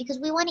diet, is because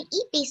we want to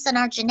eat based on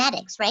our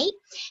genetics, right?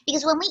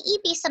 Because when we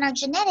eat based on our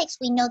genetics,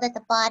 we know that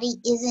the body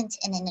isn't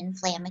in an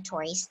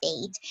inflammatory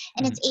state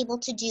and it's able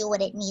to do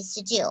what it needs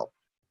to do.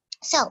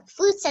 So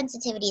food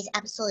sensitivities,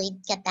 absolutely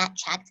get that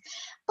checked.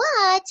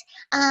 But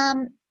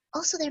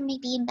also there may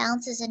be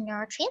imbalances in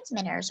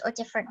neurotransmitters or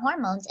different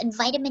hormones, and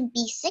vitamin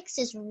B6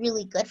 is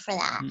really good for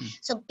that.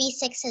 So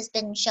B6 has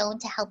been shown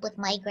to help with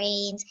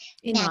migraines.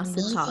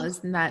 Inositol,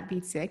 isn't that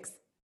B6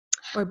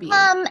 or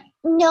B8?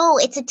 No,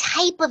 it's a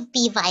type of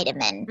B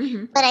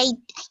vitamin, but I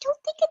don't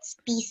think it's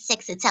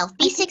B6 itself.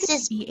 B6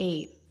 is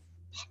B8.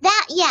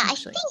 That, yeah,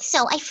 Actually. I think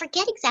so. I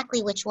forget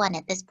exactly which one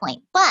at this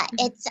point, but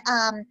it's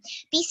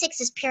B6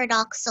 is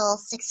pyridoxal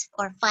 6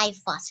 or 5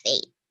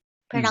 phosphate.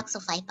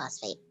 Pyridoxal 5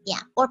 phosphate,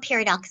 yeah, or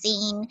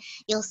pyridoxine,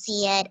 you'll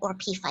see it, or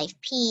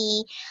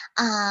P5P.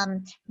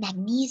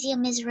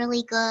 Magnesium is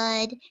really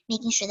good,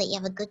 making sure that you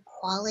have a good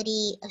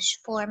quality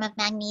form of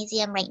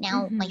magnesium. Right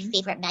now, my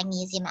favorite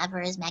magnesium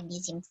ever is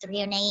magnesium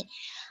threonate,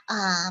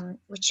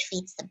 which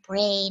feeds the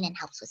brain and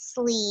helps with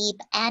sleep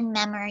and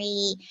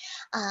memory.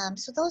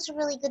 So those are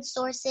really good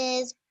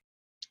sources.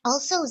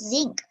 Also,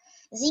 zinc.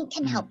 Zinc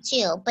can help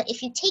too, but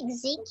if you take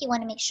zinc, you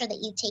want to make sure that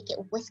you take it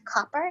with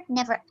copper.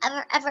 Never,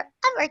 ever, ever,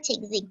 ever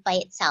take zinc by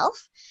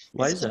itself.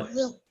 Why is that?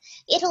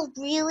 It'll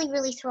really,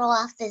 really throw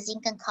off the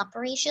zinc and copper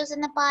ratios in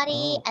the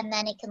body, and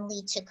then it can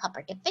lead to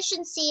copper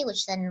deficiency,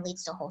 which then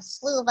leads to a whole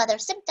slew of other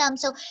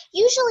symptoms. So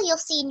usually you'll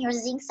see in your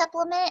zinc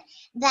supplement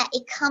that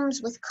it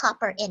comes with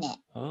copper in it.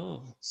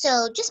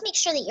 So just make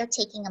sure that you're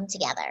taking them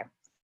together.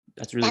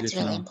 That's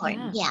really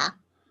important. Yeah.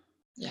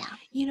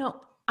 You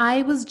know,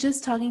 I was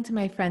just talking to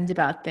my friend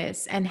about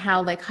this and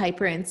how like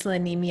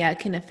hyperinsulinemia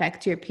can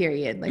affect your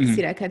period, like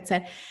Sirak had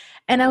said.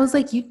 And I was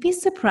like, you'd be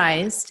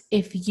surprised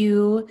if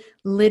you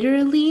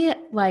literally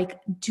like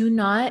do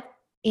not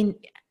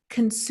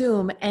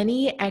consume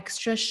any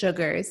extra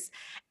sugars,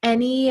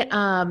 any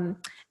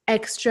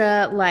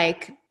extra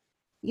like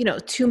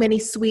too many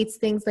sweets,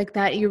 things like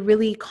that, you're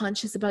really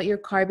conscious about your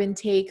carb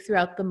intake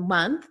throughout the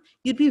month,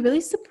 you'd be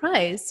really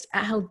surprised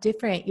at how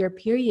different your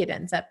period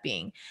ends up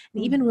being.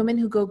 And even women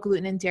who go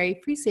gluten and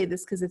dairy free say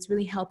this because it's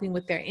really helping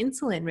with their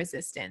insulin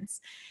resistance,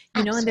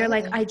 and they're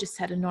like, Absolutely. I just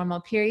had a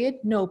normal period,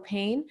 no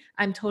pain,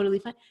 I'm totally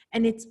fine.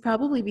 And it's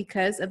probably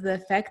because of the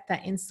effect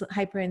that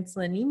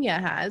hyperinsulinemia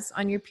has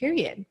on your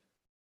period.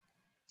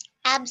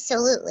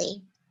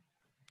 Absolutely.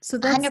 So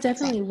that's 100%.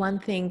 definitely one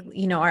thing,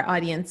 our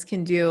audience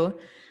can do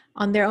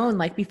on their own,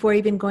 like before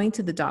even going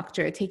to the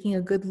doctor, taking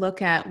a good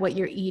look at what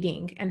you're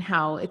eating and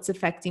how it's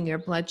affecting your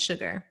blood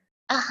sugar.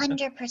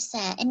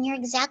 100%. And you're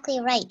exactly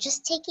right.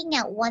 Just taking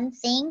out one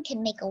thing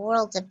can make a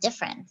world of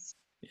difference.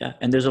 Yeah,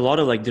 and there's a lot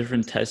of like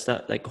different tests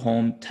that like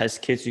home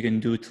test kits you can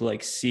do to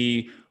like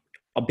see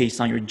based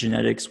on your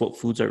genetics what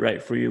foods are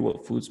right for you,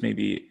 what foods may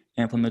be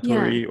Yeah.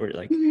 inflammatory or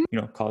like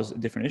cause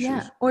different Yeah.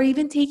 issues. Or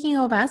even taking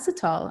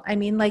ovasitol. I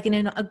mean, like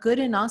a good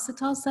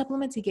inositol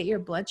supplement to get your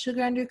blood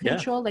sugar under Yeah,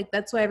 control. Like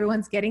that's why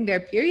everyone's getting their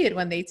period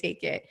when they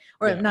take it.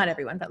 Or yeah, not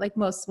everyone, but like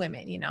most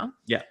women, yeah.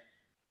 Then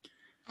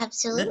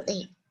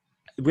Absolutely.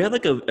 we have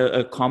like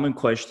a common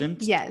question,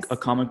 Yes.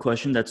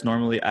 that's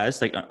normally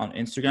asked like on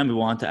Instagram. We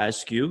want to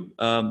ask you,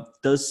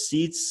 does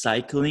seed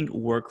cycling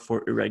work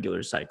for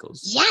irregular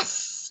cycles?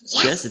 Yes.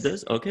 Yes, it Yes.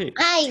 does. Okay.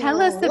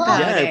 Tell us about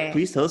Yeah, it.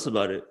 please tell us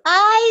about it.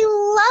 I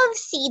love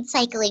seed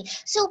cycling.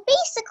 So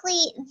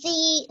basically,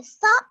 the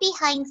thought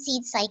behind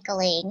seed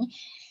cycling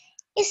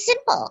is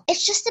simple.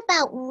 It's just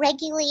about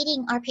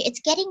regulating it's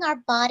getting our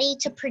body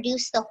to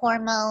produce the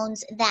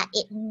hormones that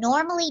it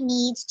normally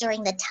needs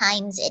during the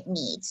times it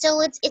needs.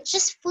 So it's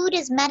just food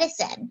is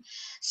medicine.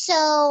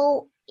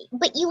 So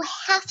but you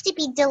have to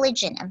be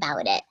diligent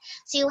about it.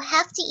 So you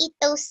have to eat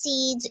those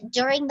seeds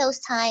during those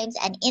times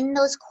and in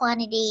those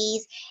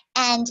quantities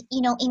and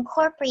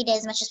incorporate it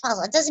as much as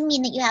possible. It doesn't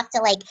mean that you have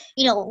to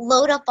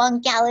load up on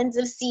gallons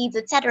of seeds,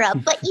 etc.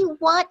 But you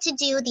want to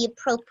do the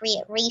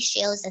appropriate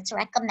ratios that's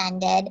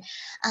recommended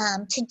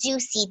to do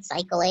seed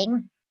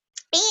cycling.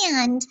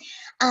 And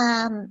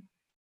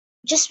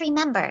just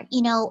remember,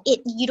 you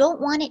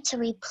don't want it to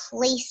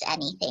replace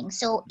anything.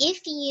 So if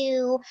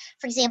you,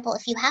 for example,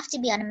 if you have to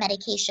be on a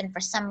medication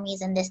for some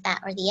reason, this, that,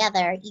 or the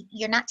other,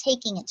 you're not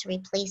taking it to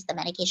replace the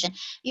medication.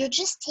 You're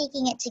just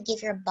taking it to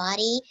give your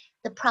body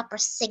the proper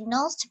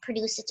signals to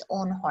produce its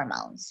own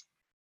hormones.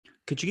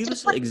 Could you give So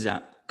us an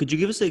example? Could you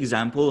give us an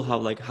example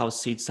how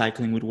seed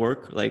cycling would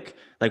work? Like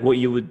what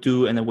you would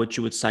do and then what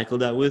you would cycle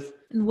that with?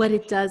 And what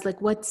it does,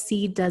 like what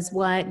seed does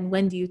what, and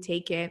when do you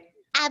take it?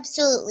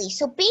 absolutely.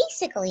 So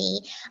basically,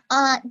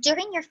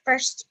 during your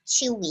first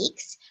 2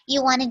 weeks,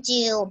 you want to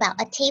do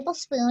about a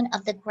tablespoon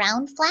of the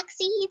ground flax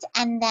seeds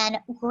and then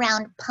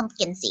ground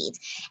pumpkin seeds.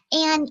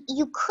 And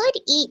you could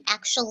eat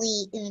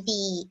actually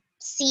the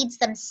seeds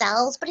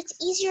themselves, but it's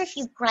easier if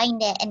you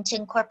grind it and to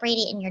incorporate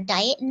it in your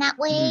diet in that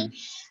way Hmm.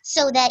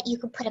 so that you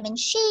could put them in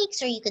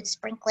shakes or you could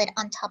sprinkle it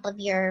on top of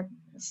your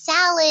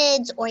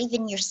salads or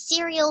even your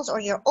cereals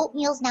or your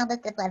oatmeals now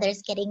that the weather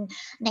is getting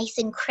nice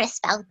and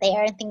crisp out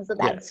there and things of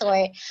Yeah. that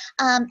sort.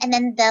 And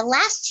then the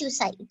last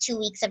 2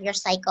 weeks of your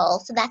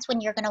cycle, so that's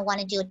when you're going to want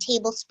to do a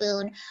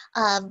tablespoon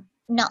of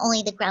not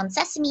only the ground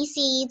sesame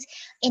seeds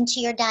into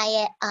your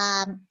diet.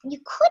 You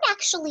could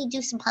actually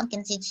do some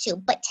pumpkin seeds too,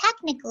 but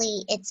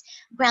technically it's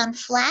ground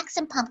flax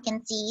and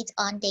pumpkin seeds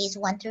on days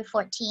 1 through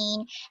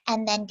 14,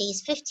 and then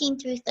days 15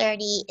 through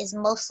 30 is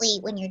mostly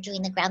when you're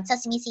doing the ground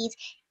sesame seeds.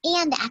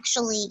 And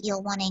actually,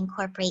 you'll want to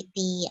incorporate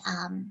the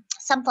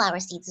sunflower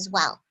seeds as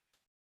well.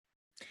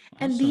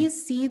 And Awesome.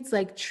 these seeds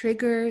like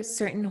trigger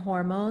certain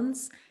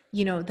hormones,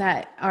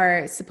 that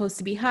are supposed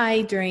to be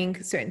high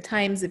during certain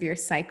times of your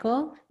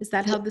cycle. Is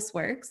that how this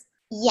works?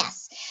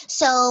 Yes.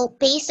 So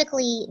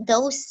basically,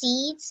 those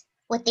seeds,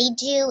 what they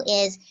do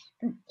is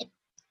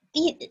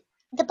the,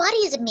 the body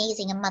is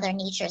amazing and Mother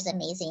Nature is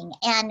amazing.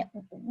 And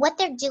what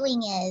they're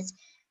doing is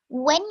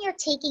when you're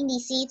taking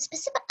these seeds,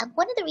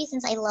 one of the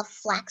reasons I love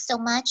flax so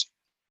much,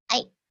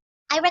 I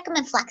I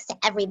recommend flax to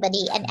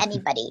everybody and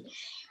anybody.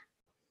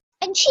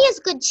 And chia is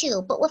good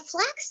too, but what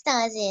flax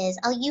does is,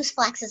 I'll use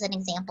flax as an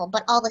example,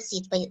 but all the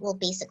seeds will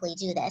basically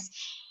do this.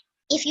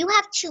 If you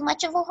have too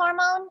much of a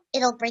hormone,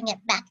 it'll bring it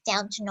back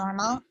down to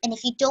normal. And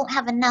if you don't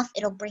have enough,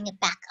 it'll bring it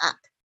back up.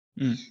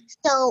 Mm.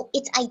 So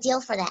it's ideal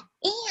for that.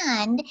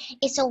 And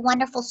it's a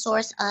wonderful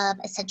source of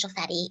essential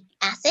fatty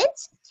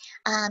acids.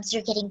 So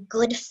you're getting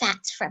good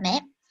fats from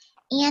it.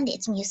 And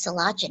it's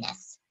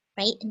mucilaginous,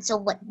 right? And so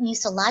what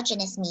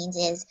mucilaginous means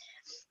is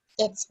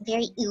it's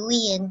very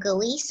ooey and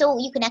gooey. So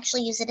you can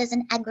actually use it as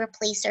an egg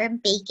replacer in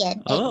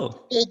bacon,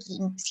 Oh.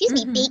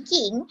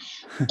 baking,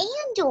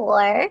 and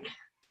or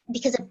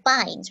because it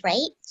binds,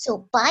 right? So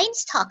it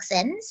binds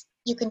toxins.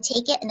 You can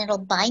take it and it'll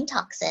bind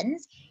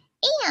toxins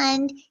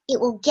and it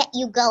will get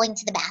you going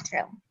to the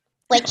bathroom.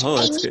 Which Oh,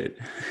 I that's mean, good.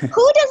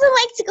 who doesn't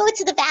like to go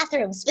to the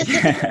bathroom?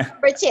 Specifically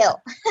number two.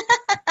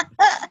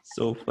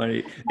 So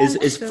funny. Is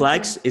is So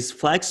flax is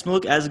flax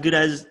milk as good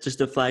as just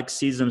the flax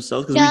seeds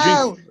themselves? Because we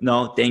drink.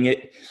 No, No, dang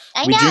it.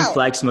 I We drink know.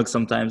 flax milk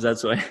sometimes.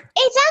 That's why.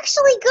 It's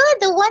actually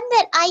good. The one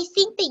that I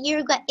think that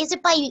you're going, is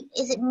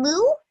it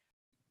Moo?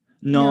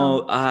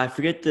 No, No, I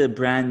forget the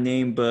brand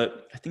name,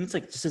 but I think it's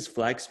like just says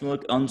flax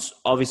milk,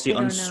 obviously I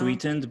don't know.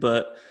 unsweetened,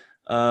 but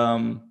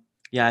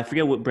yeah, I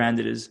forget what brand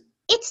it is.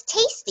 It's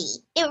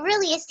tasty. It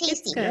really is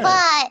It's tasty, good. Yeah.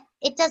 but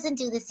it doesn't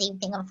do the same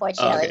thing, Oh, okay.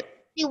 unfortunately.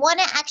 You want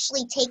to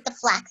actually take the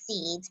flax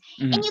seeds,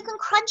 and you Hmm. can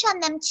crunch on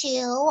them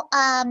too.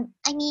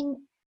 I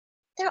mean,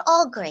 they're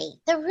all great.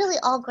 They're really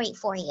all great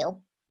for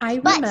you. I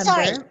But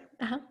sorry,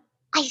 remember.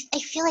 I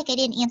feel like I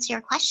didn't answer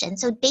your question.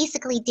 So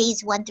basically,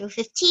 days 1 through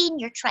 15,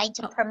 you're trying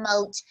to Oh,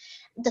 promote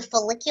the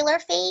follicular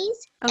phase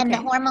and the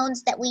okay.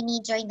 hormones that we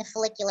need during the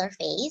follicular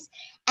phase,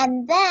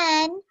 and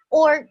then,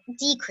 or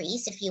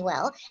decrease, if you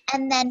will.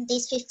 And then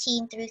days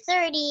 15 through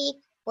 30,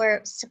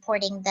 we're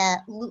supporting the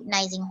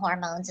luteinizing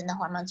hormones and the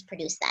hormones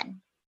produced then.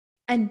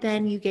 And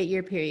then you get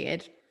your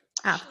period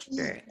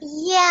after,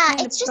 Yeah,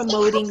 kind of it's just, it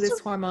promoting helps to,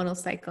 this hormonal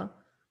cycle.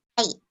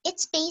 right.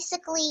 It's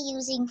basically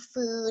using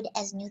food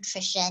as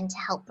nutrition to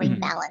help bring Hmm.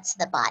 balance to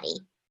the body.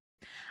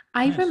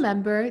 I Nice.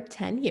 remember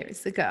 10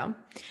 years ago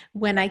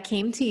when I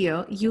came to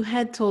you, you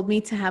had told me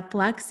to have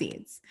flax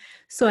seeds.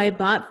 So I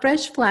bought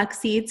fresh flax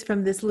seeds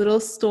from this little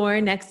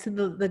store next to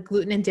the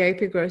gluten and dairy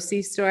free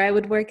grocery store I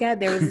would work at.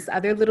 There was this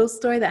other little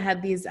store that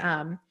had these,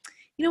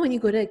 when you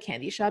go to a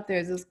candy shop,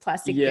 there's those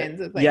plastic Yeah, bins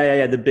with yeah, like, yeah,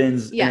 yeah. The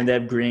bins, and yeah, then they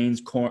have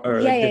grains, corn, or yeah,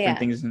 like yeah, different yeah.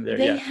 things in there.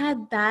 They Yeah.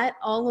 had that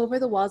all over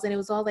the walls, and it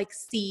was all like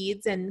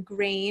seeds and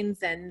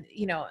grains and,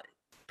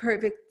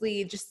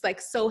 perfectly just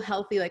like so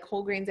healthy, like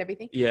whole grains,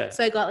 everything. Yeah.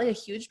 So I got like a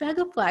huge bag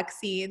of flax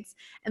seeds,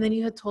 and then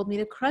you had told me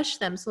to crush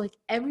them. So like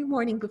every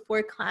morning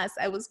before class,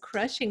 I was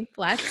crushing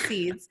flax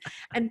seeds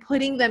and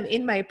putting them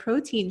in my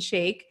protein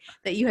shake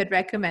that you had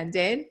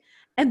recommended.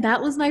 And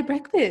that was my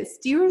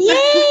breakfast. Do you remember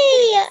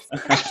Yay!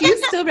 this? Do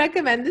you still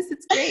recommend this?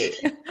 It's great.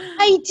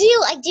 I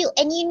do.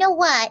 And you know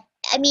what?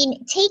 I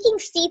mean, taking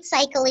seed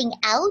cycling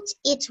out,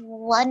 it's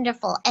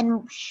wonderful.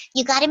 And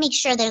you got to make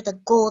sure they're the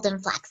golden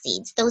flax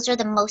seeds. Those are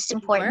the most They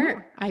important.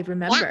 were. I Yeah.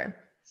 remember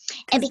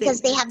And because they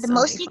because they had have the so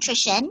many most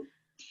functions. nutrition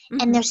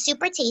and Hmm. they're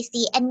super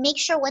tasty. And make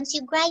sure once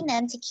you grind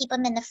them to keep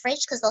them in the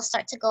fridge because they'll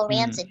start to go Hmm.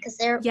 rancid because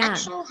they're Yeah.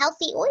 actual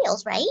healthy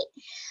oils, right?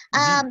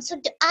 Hmm.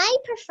 I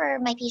prefer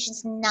my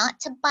patients not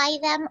to buy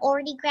them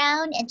already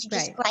ground and to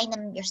just Right. grind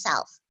them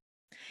yourself.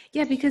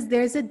 Yeah, because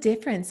there's a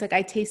difference. Like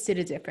I tasted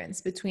a difference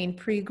between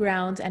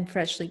pre-ground and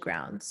freshly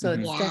ground. So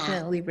Hmm. it's Yeah.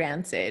 definitely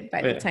rancid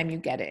by Oh the yeah. time you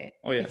get it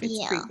Oh yeah. if it's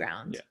Yeah.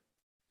 pre-ground. Yeah.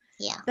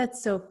 Yeah.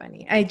 That's so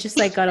funny. I just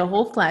like got a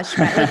whole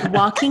flashback, like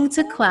walking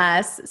to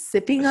class,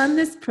 sipping on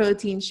this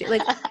protein shake.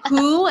 Like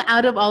who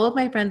out of all of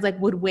my friends like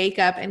would wake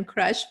up and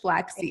crush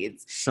flax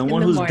seeds in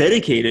Someone the who's morning?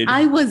 dedicated.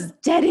 I was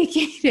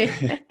dedicated.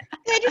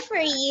 Good for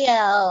you.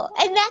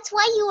 And that's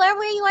why you are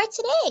where you are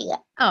today.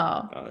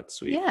 Oh, Oh, that's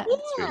sweet. yeah.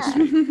 That's very Yeah.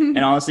 sweet. And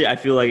honestly, I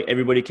feel like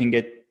everybody can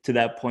get to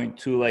that point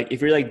too. Like if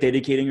you're like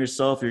dedicating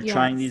yourself, you're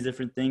trying these Yes.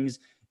 different things.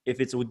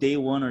 If it's day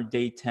 1 or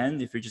day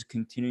 10, if you're just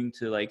continuing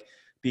to like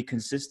be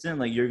consistent,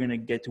 like you're gonna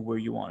get to where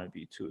you want to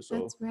be too. So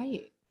That's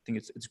right. I think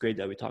it's great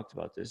that we talked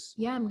about this.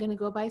 Yeah, I'm gonna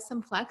go buy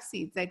some flax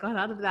seeds. I got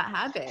out of that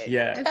habit.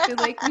 Yeah. I feel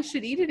like we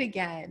should eat it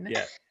again.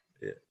 Yeah.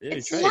 Yeah. Yeah.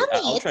 It's Try it.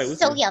 I'll yummy. try it It's with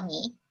so you.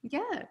 yummy.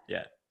 Yeah.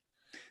 Yeah.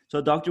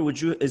 So, doctor,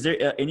 is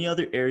there any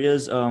other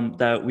areas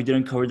that we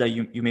didn't cover that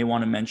you may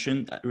want to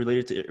mention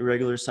related to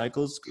irregular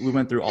cycles? We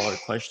went through all our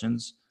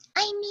questions.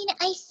 I mean,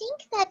 I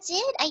think that's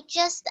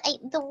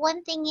it. The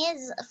one thing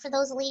is for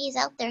those ladies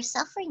out there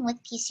suffering with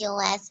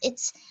PCOS,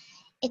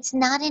 it's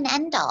not an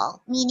end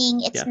all,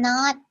 meaning Yeah. it's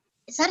not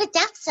a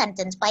death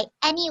sentence by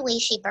any way,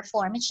 shape, or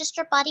form. It's just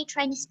your body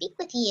trying to speak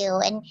with you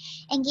and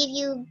give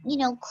you,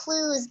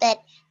 clues that,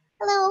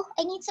 hello,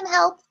 I need some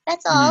help.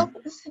 That's all.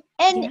 Hmm.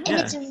 And Yeah.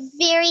 Yeah.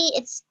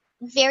 it's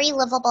very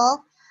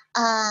livable.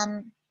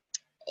 Um,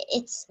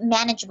 it's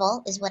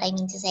manageable, is what I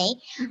mean to say.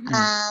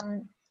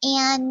 Mhm.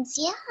 And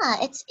yeah,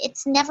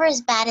 it's never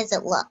as bad as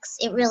it looks.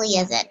 It really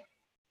Yeah. isn't.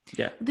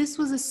 Yeah. This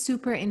was a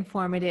super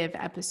informative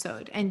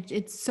episode, and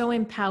it's so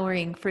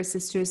empowering for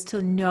sisters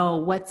to know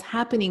what's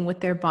happening with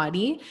their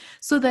body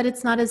so that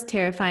it's not as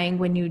terrifying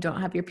when you don't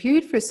have your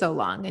period for so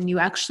long and you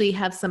actually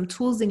have some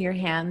tools in your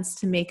hands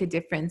to make a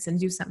difference and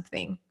do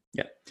something.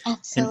 Yeah.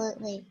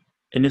 Absolutely.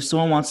 And if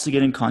someone wants to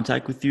get in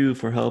contact with you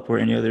for help or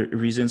any other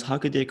reasons, how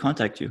could they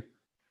contact you?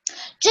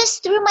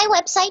 Just through my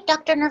website,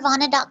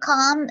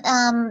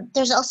 drnirvana.com.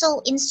 There's also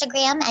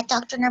Instagram at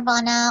Dr.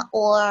 Nirvana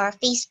or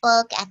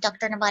Facebook at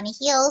Dr. Nirvana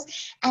Heals.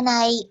 And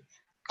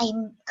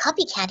I'm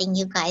copycatting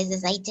you guys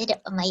as I did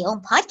my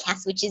own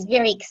podcast, which is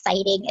very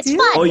exciting. It's Dude,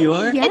 fun. Oh, you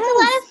are? It's a lot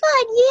yes. of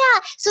fun. Yeah.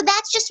 So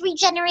that's just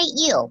Regenerate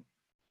You.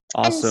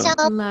 And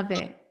Awesome. Love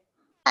it.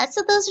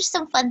 so those are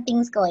some fun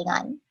things going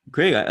on.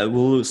 Great. I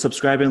will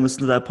subscribe and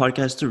listen to that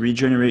podcast to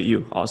regenerate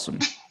you. Awesome.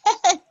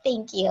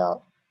 Thank you.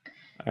 All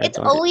right, It's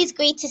doctor. always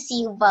great to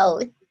see you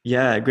both.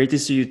 Yeah, great to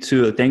see you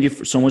too. Thank you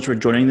so much for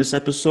joining this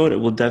episode.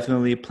 We'll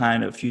definitely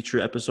plan a future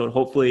episode,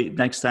 hopefully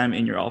next time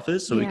in your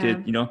office, so we Yeah.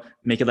 could,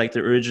 make it like the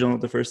original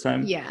the first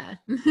time. Yeah.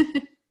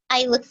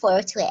 I look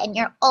forward to it, and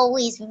you're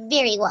always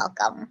very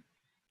welcome.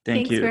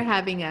 Thank Thanks for you.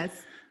 having us.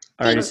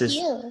 Alrighty, Thank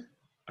you.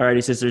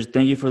 Alrighty, sisters.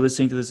 Thank you for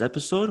listening to this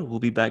episode. We'll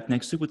be back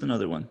next week with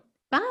another one.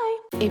 Bye.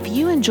 If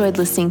you enjoyed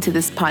listening to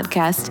this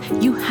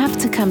podcast, you have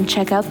to come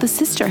check out The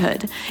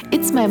Sisterhood.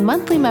 It's my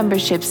monthly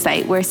membership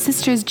site where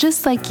sisters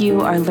just like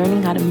you are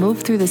learning how to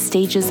move through the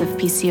stages of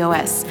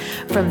PCOS.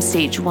 From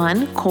stage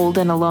 1, cold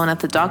and alone at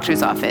the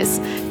doctor's office,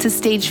 to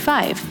stage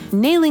 5,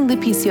 nailing the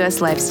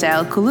PCOS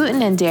lifestyle,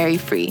 gluten and dairy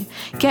free.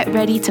 Get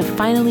ready to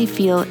finally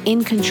feel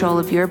in control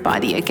of your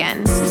body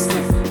again.